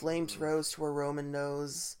 And the flames rose to her Roman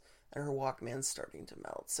nose, and her Walkman's starting to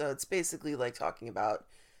melt. So it's basically like talking about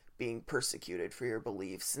being persecuted for your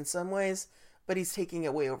beliefs in some ways, but he's taking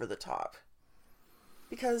it way over the top.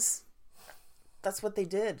 Because that's what they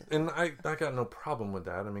did. And I got no problem with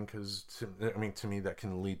that. I mean, because, to me, that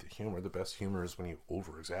can lead to humor. The best humor is when you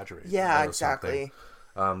over-exaggerate. Yeah, exactly.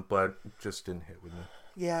 But just didn't hit with me.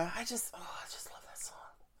 Yeah, I just love that song.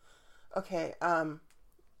 Okay,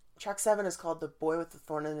 track 7 is called The Boy with the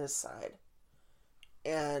Thorn in His Side.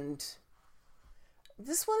 And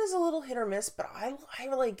this one is a little hit or miss, but I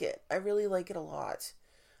like it. I really like it a lot.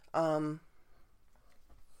 I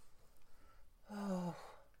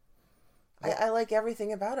like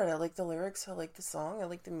everything about it. I like the lyrics. I like the song. I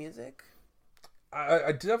like the music.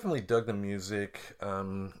 I definitely dug the music.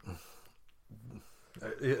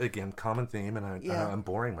 Again, common theme, and I'm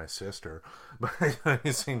boring my sister, but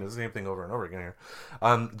I'm saying the same thing over and over again here.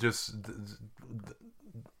 Just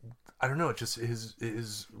I don't know. It just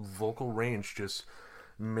his vocal range just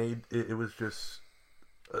made it was just.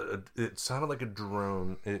 It sounded like a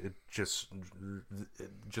drone. It just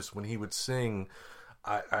when he would sing,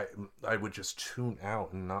 I would just tune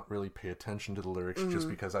out and not really pay attention to the lyrics, just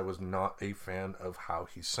because I was not a fan of how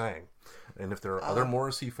he sang. And if there are other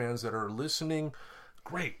Morrissey fans that are listening,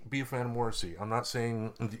 great, be a fan of Morrissey. I'm not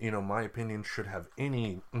saying my opinion should have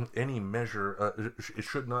any measure. It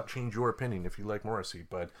should not change your opinion if you like Morrissey,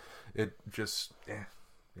 but it just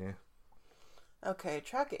yeah. Okay,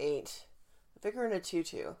 track 8. Vicar in a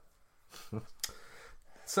Tutu.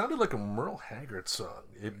 Sounded like a Merle Haggard song.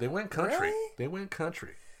 They went country. Really? They went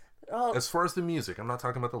country. Oh, as far as the music, I'm not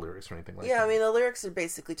talking about the lyrics or anything like that. Yeah, I mean, the lyrics are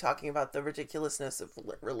basically talking about the ridiculousness of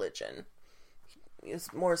religion.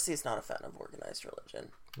 Morrissey's not a fan of organized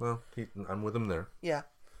religion. Well, I'm with him there. Yeah.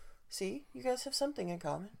 See, you guys have something in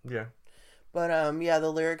common. Yeah. But yeah,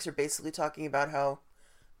 the lyrics are basically talking about how,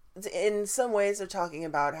 in some ways, they're talking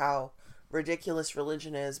about how ridiculous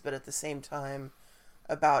religion is, but at the same time,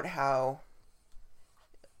 about how,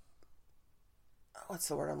 what's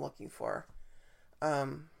the word I'm looking for?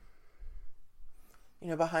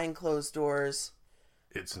 Behind closed doors.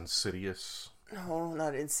 It's insidious. No,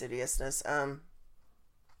 not insidiousness. Oh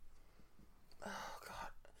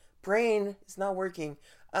God, brain is not working.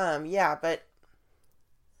 Yeah, but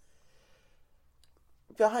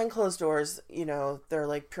behind closed doors, they're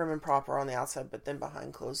like prim and proper on the outside, but then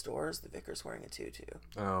behind closed doors, the vicar's wearing a tutu.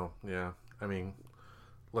 Oh, yeah. I mean,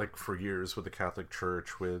 like for years with the Catholic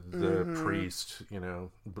Church, with the priest,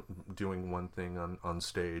 doing one thing on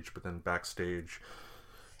stage, but then backstage,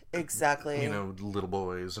 exactly. Little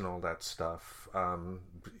boys and all that stuff. I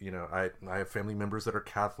have family members that are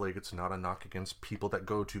Catholic. It's not a knock against people that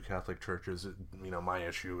go to Catholic churches. My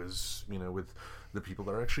issue is, with the people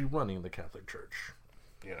that are actually running the Catholic Church.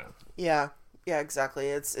 Yeah, exactly.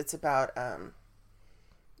 It's about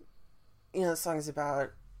the song is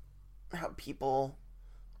about how people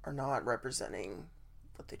are not representing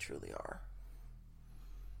what they truly are.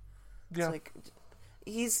 Yeah. It's like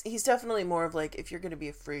he's definitely more of like, if you're going to be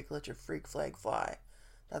a freak, let your freak flag fly.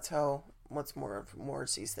 That's how what's more of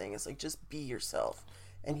Morrissey's thing is, like, just be yourself.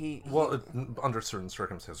 And under certain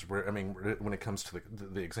circumstances, when it comes to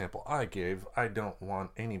the example I gave, I don't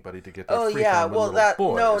want anybody to get their freak on with little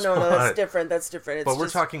boys. No, that's different. It's we're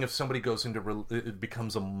talking if somebody goes it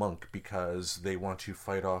becomes a monk because they want to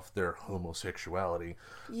fight off their homosexuality.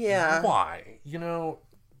 Yeah. Why?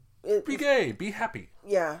 Be gay, be happy.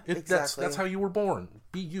 Yeah, exactly. That's how you were born.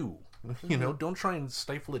 Be you. Don't try and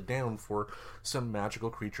stifle it down for some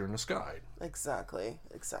magical creature in the sky. Exactly.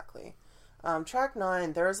 Track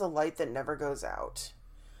 9, There Is a Light That Never Goes Out.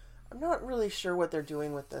 I'm not really sure what they're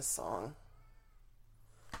doing with this song.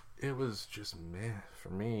 It was just meh for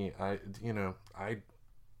me.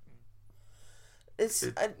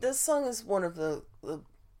 This song is one of the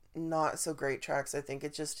not so great tracks. I think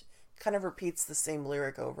it just kind of repeats the same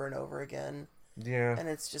lyric over and over again. Yeah. And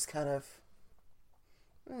it's just kind of...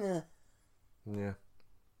 Yeah.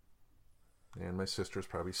 And my sister's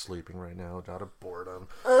probably sleeping right now out of boredom.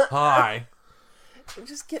 Hi.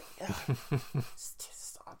 Just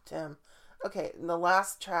stop, Tim. Okay, and the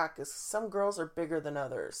last track is Some Girls Are Bigger Than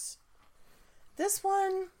Others. This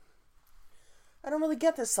one, I don't really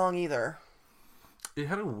get this song either. It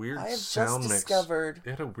had a weird I have sound just mix. discovered.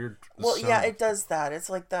 It had a weird sound. Yeah, it does that. It's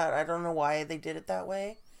like that. I don't know why they did it that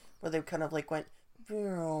way. Where they kind of like went,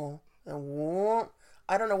 and whoop.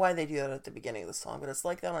 I don't know why they do that at the beginning of the song, but it's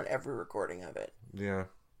like that on every recording of it. Yeah.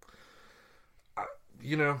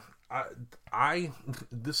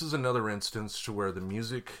 This is another instance to where the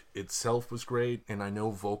music itself was great, and I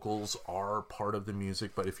know vocals are part of the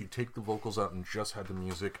music, but if you take the vocals out and just had the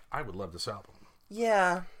music, I would love this album.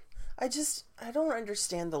 Yeah. I don't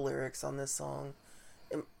understand the lyrics on this song.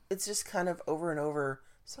 It's just kind of over and over.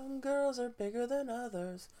 Some girls are bigger than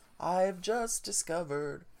others. I've just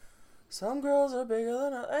discovered. Some girls are bigger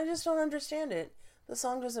than others. I just don't understand it. The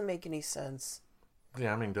song doesn't make any sense.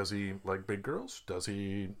 Yeah, does he like big girls? Does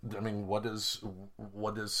he... what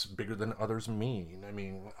does bigger than others mean?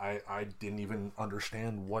 I didn't even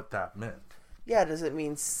understand what that meant. Yeah, does it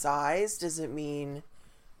mean size? Does it mean,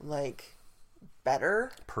 like,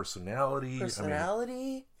 better? Personality?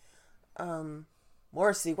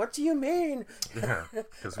 Morrissey, what do you mean? Yeah,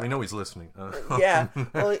 because we know he's listening. Yeah,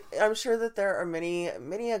 well, I'm sure that there are many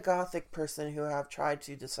a gothic person who have tried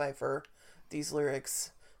to decipher these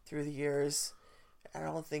lyrics through the years. I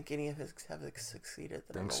don't think any of us have succeeded.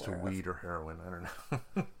 Thanks to weed or heroin, I don't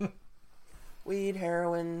know. Weed,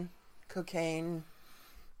 heroin, cocaine,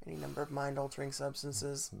 any number of mind-altering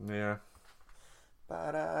substances. Yeah.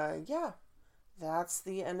 But, yeah, that's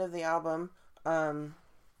the end of the album.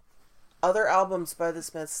 Other albums by the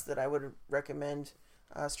Smiths that I would recommend,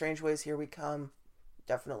 Strange Ways, Here We Come,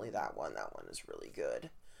 definitely that one. That one is really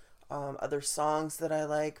good. Other songs that I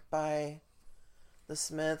like by the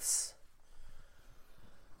Smiths.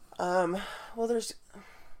 Well, there's...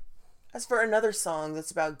 As for another song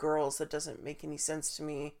that's about girls that doesn't make any sense to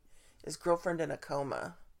me, is Girlfriend in a Coma.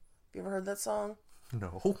 Have you ever heard that song?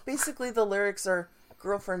 No. Basically, the lyrics are,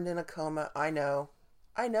 girlfriend in a coma, I know,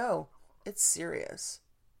 it's serious.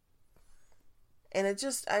 And it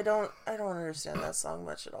just, I don't understand that song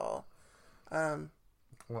much at all.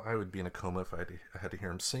 Well, I would be in a coma if I had to hear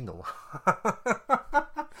him sing a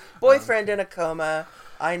lot. Boyfriend in a coma.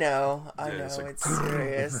 I know. It's like, It's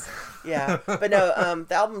serious. Yeah. But no,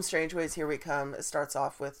 the album Strange Ways, Here We Come, it starts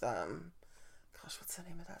off with, gosh, what's the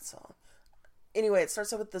name of that song? Anyway, it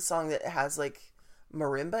starts off with the song that has, like,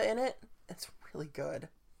 marimba in it. It's really good.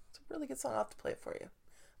 It's a really good song. I'll have to play it for you.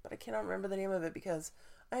 But I cannot remember the name of it because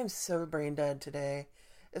I am so brain dead today.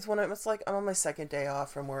 It's like I'm on my second day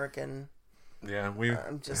off from work, and yeah,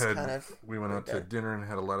 I'm just we went out to dinner and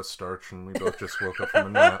had a lot of starch, and we both just woke up from a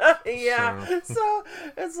nap. Yeah, so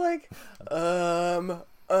it's like, yeah,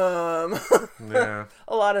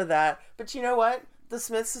 a lot of that. But you know what? The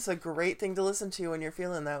Smiths is a great thing to listen to when you're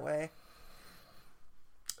feeling that way.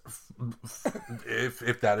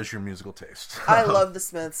 If that is your musical taste. I love the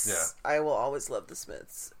Smiths. Yeah. I will always love the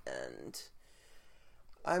Smiths, and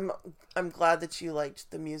I'm glad that you liked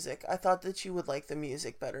the music. I thought that you would like the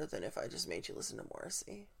music better than if I just made you listen to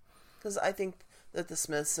Morrissey. Because I think that the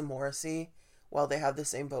Smiths and Morrissey, while they have the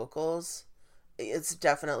same vocals, it's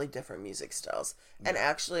definitely different music styles. Yeah. And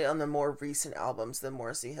actually, on the more recent albums that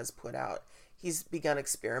Morrissey has put out, he's begun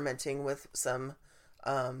experimenting with some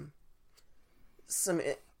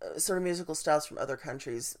sort of musical styles from other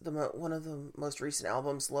countries. One of the most recent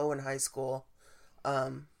albums, Low in High School,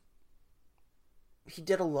 he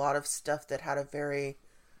did a lot of stuff that had a very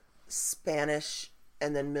Spanish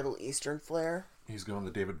and then Middle Eastern flair. He's going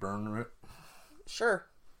the David Byrne route? Sure.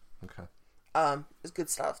 Okay. It's good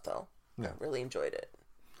stuff, though. Yeah. I really enjoyed it.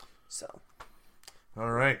 So.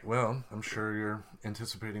 All right. Well, I'm sure you're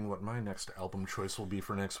anticipating what my next album choice will be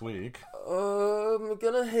for next week. Am I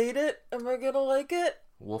gonna hate it? Am I gonna like it?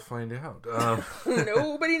 We'll find out.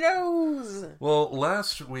 Nobody knows. Well,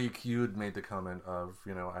 last week you had made the comment of,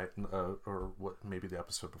 or what, maybe the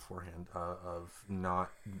episode beforehand, of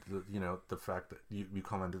not, the fact that you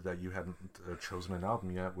commented that you hadn't chosen an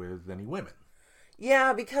album yet with any women.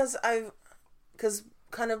 Yeah, because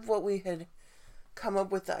kind of what we had come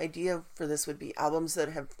up with the idea for this would be albums that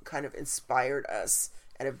have kind of inspired us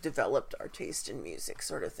and have developed our taste in music,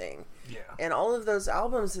 sort of thing. Yeah. And all of those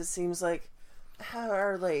albums, it seems like,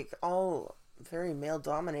 are like all very male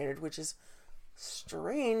dominated, which is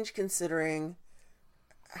strange considering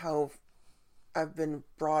how I've been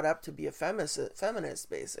brought up to be a feminist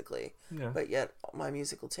basically. Yeah. But yet my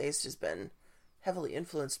musical taste has been heavily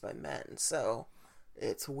influenced by men, so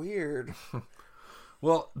it's weird.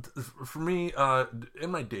 Well, for me, in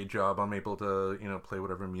my day job, I'm able to, play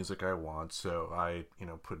whatever music I want. So I,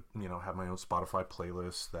 have my own Spotify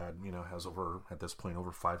playlist that, has at this point,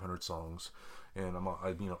 over 500 songs. And I'm,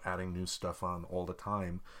 adding new stuff on all the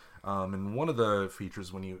time. And one of the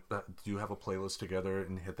features when you do have a playlist together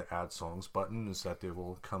and hit the add songs button is that they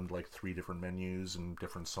will come to like 3 different menus and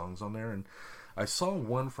different songs on there. And I saw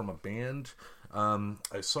one from a band.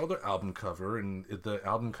 I saw their album cover, and the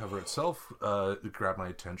album cover itself grabbed my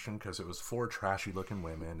attention because it was 4 trashy looking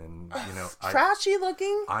women, and trashy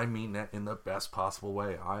looking. I mean that in the best possible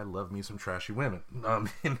way. I love me some trashy women.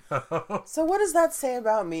 So what does that say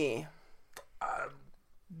about me?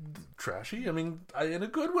 Trashy. I mean, in a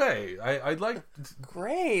good way. I like.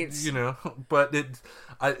 Great. But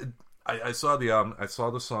I saw the album, I saw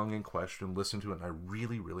the song in question, listened to it, and I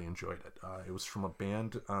really, really enjoyed it. It was from a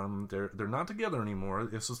band, they're not together anymore.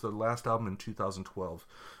 This is their last album in 2012,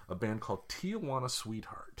 a band called Tijuana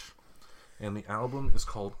Sweetheart, and the album is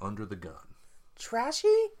called Under the Gun.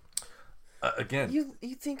 Trashy? Again,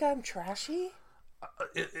 you think I'm trashy?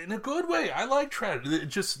 In a good way. I like trash.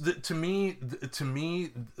 To me,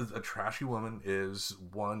 a trashy woman is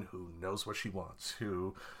one who knows what she wants,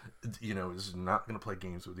 who, is not going to play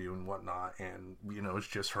games with you and whatnot, and, is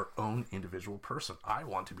just her own individual person. I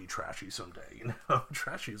want to be trashy someday,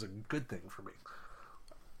 Trashy is a good thing for me.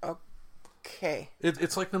 Okay.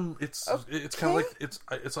 It's like it's kind of like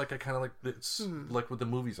it's like I kind of like it's like with the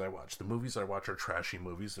movies I watch. The movies I watch are trashy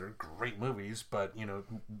movies. They're great movies, but you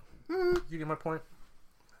get my point.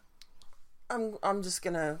 I'm just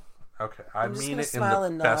gonna. Okay, I mean it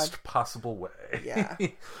in the best possible way. Yeah.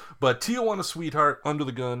 But Tijuana Sweetheart, Under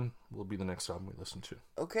the Gun will be the next album we listen to.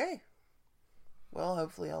 Okay. Well,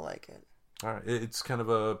 hopefully I'll like it. All right, it's kind of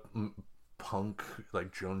a punk,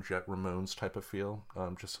 like Joan Jett, Ramones type of feel.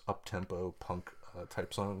 Just up-tempo punk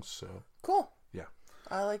type songs. So cool. Yeah.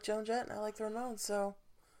 I like Joan Jett and I like the Ramones, so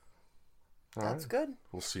that's good.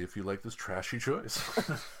 We'll see if you like this trashy choice.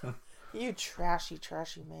 You trashy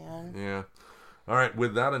man. Yeah. All right,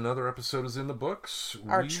 with that, another episode is in the books.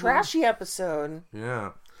 Our trashy episode. Yeah.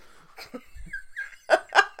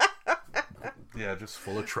 Yeah, just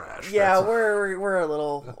full of trash. Yeah, we're a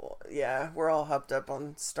little, we're all hopped up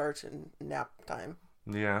on starch and nap time.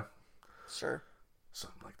 Yeah. Sure.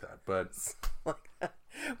 something like that. But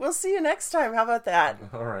we'll see you next time. How about that?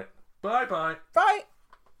 All right. Bye-bye. Bye.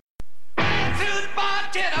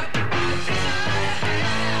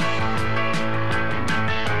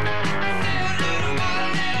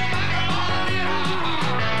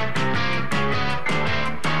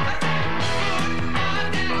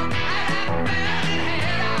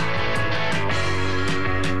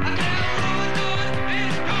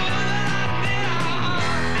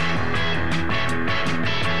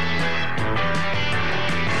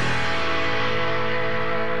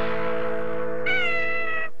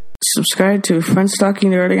 Subscribe to Friends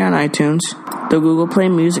Talking Nerdy on iTunes, the Google Play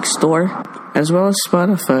Music Store, as well as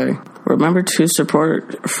Spotify. Remember to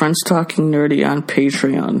support Friends Talking Nerdy on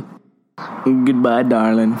Patreon. Goodbye,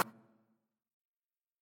 darling.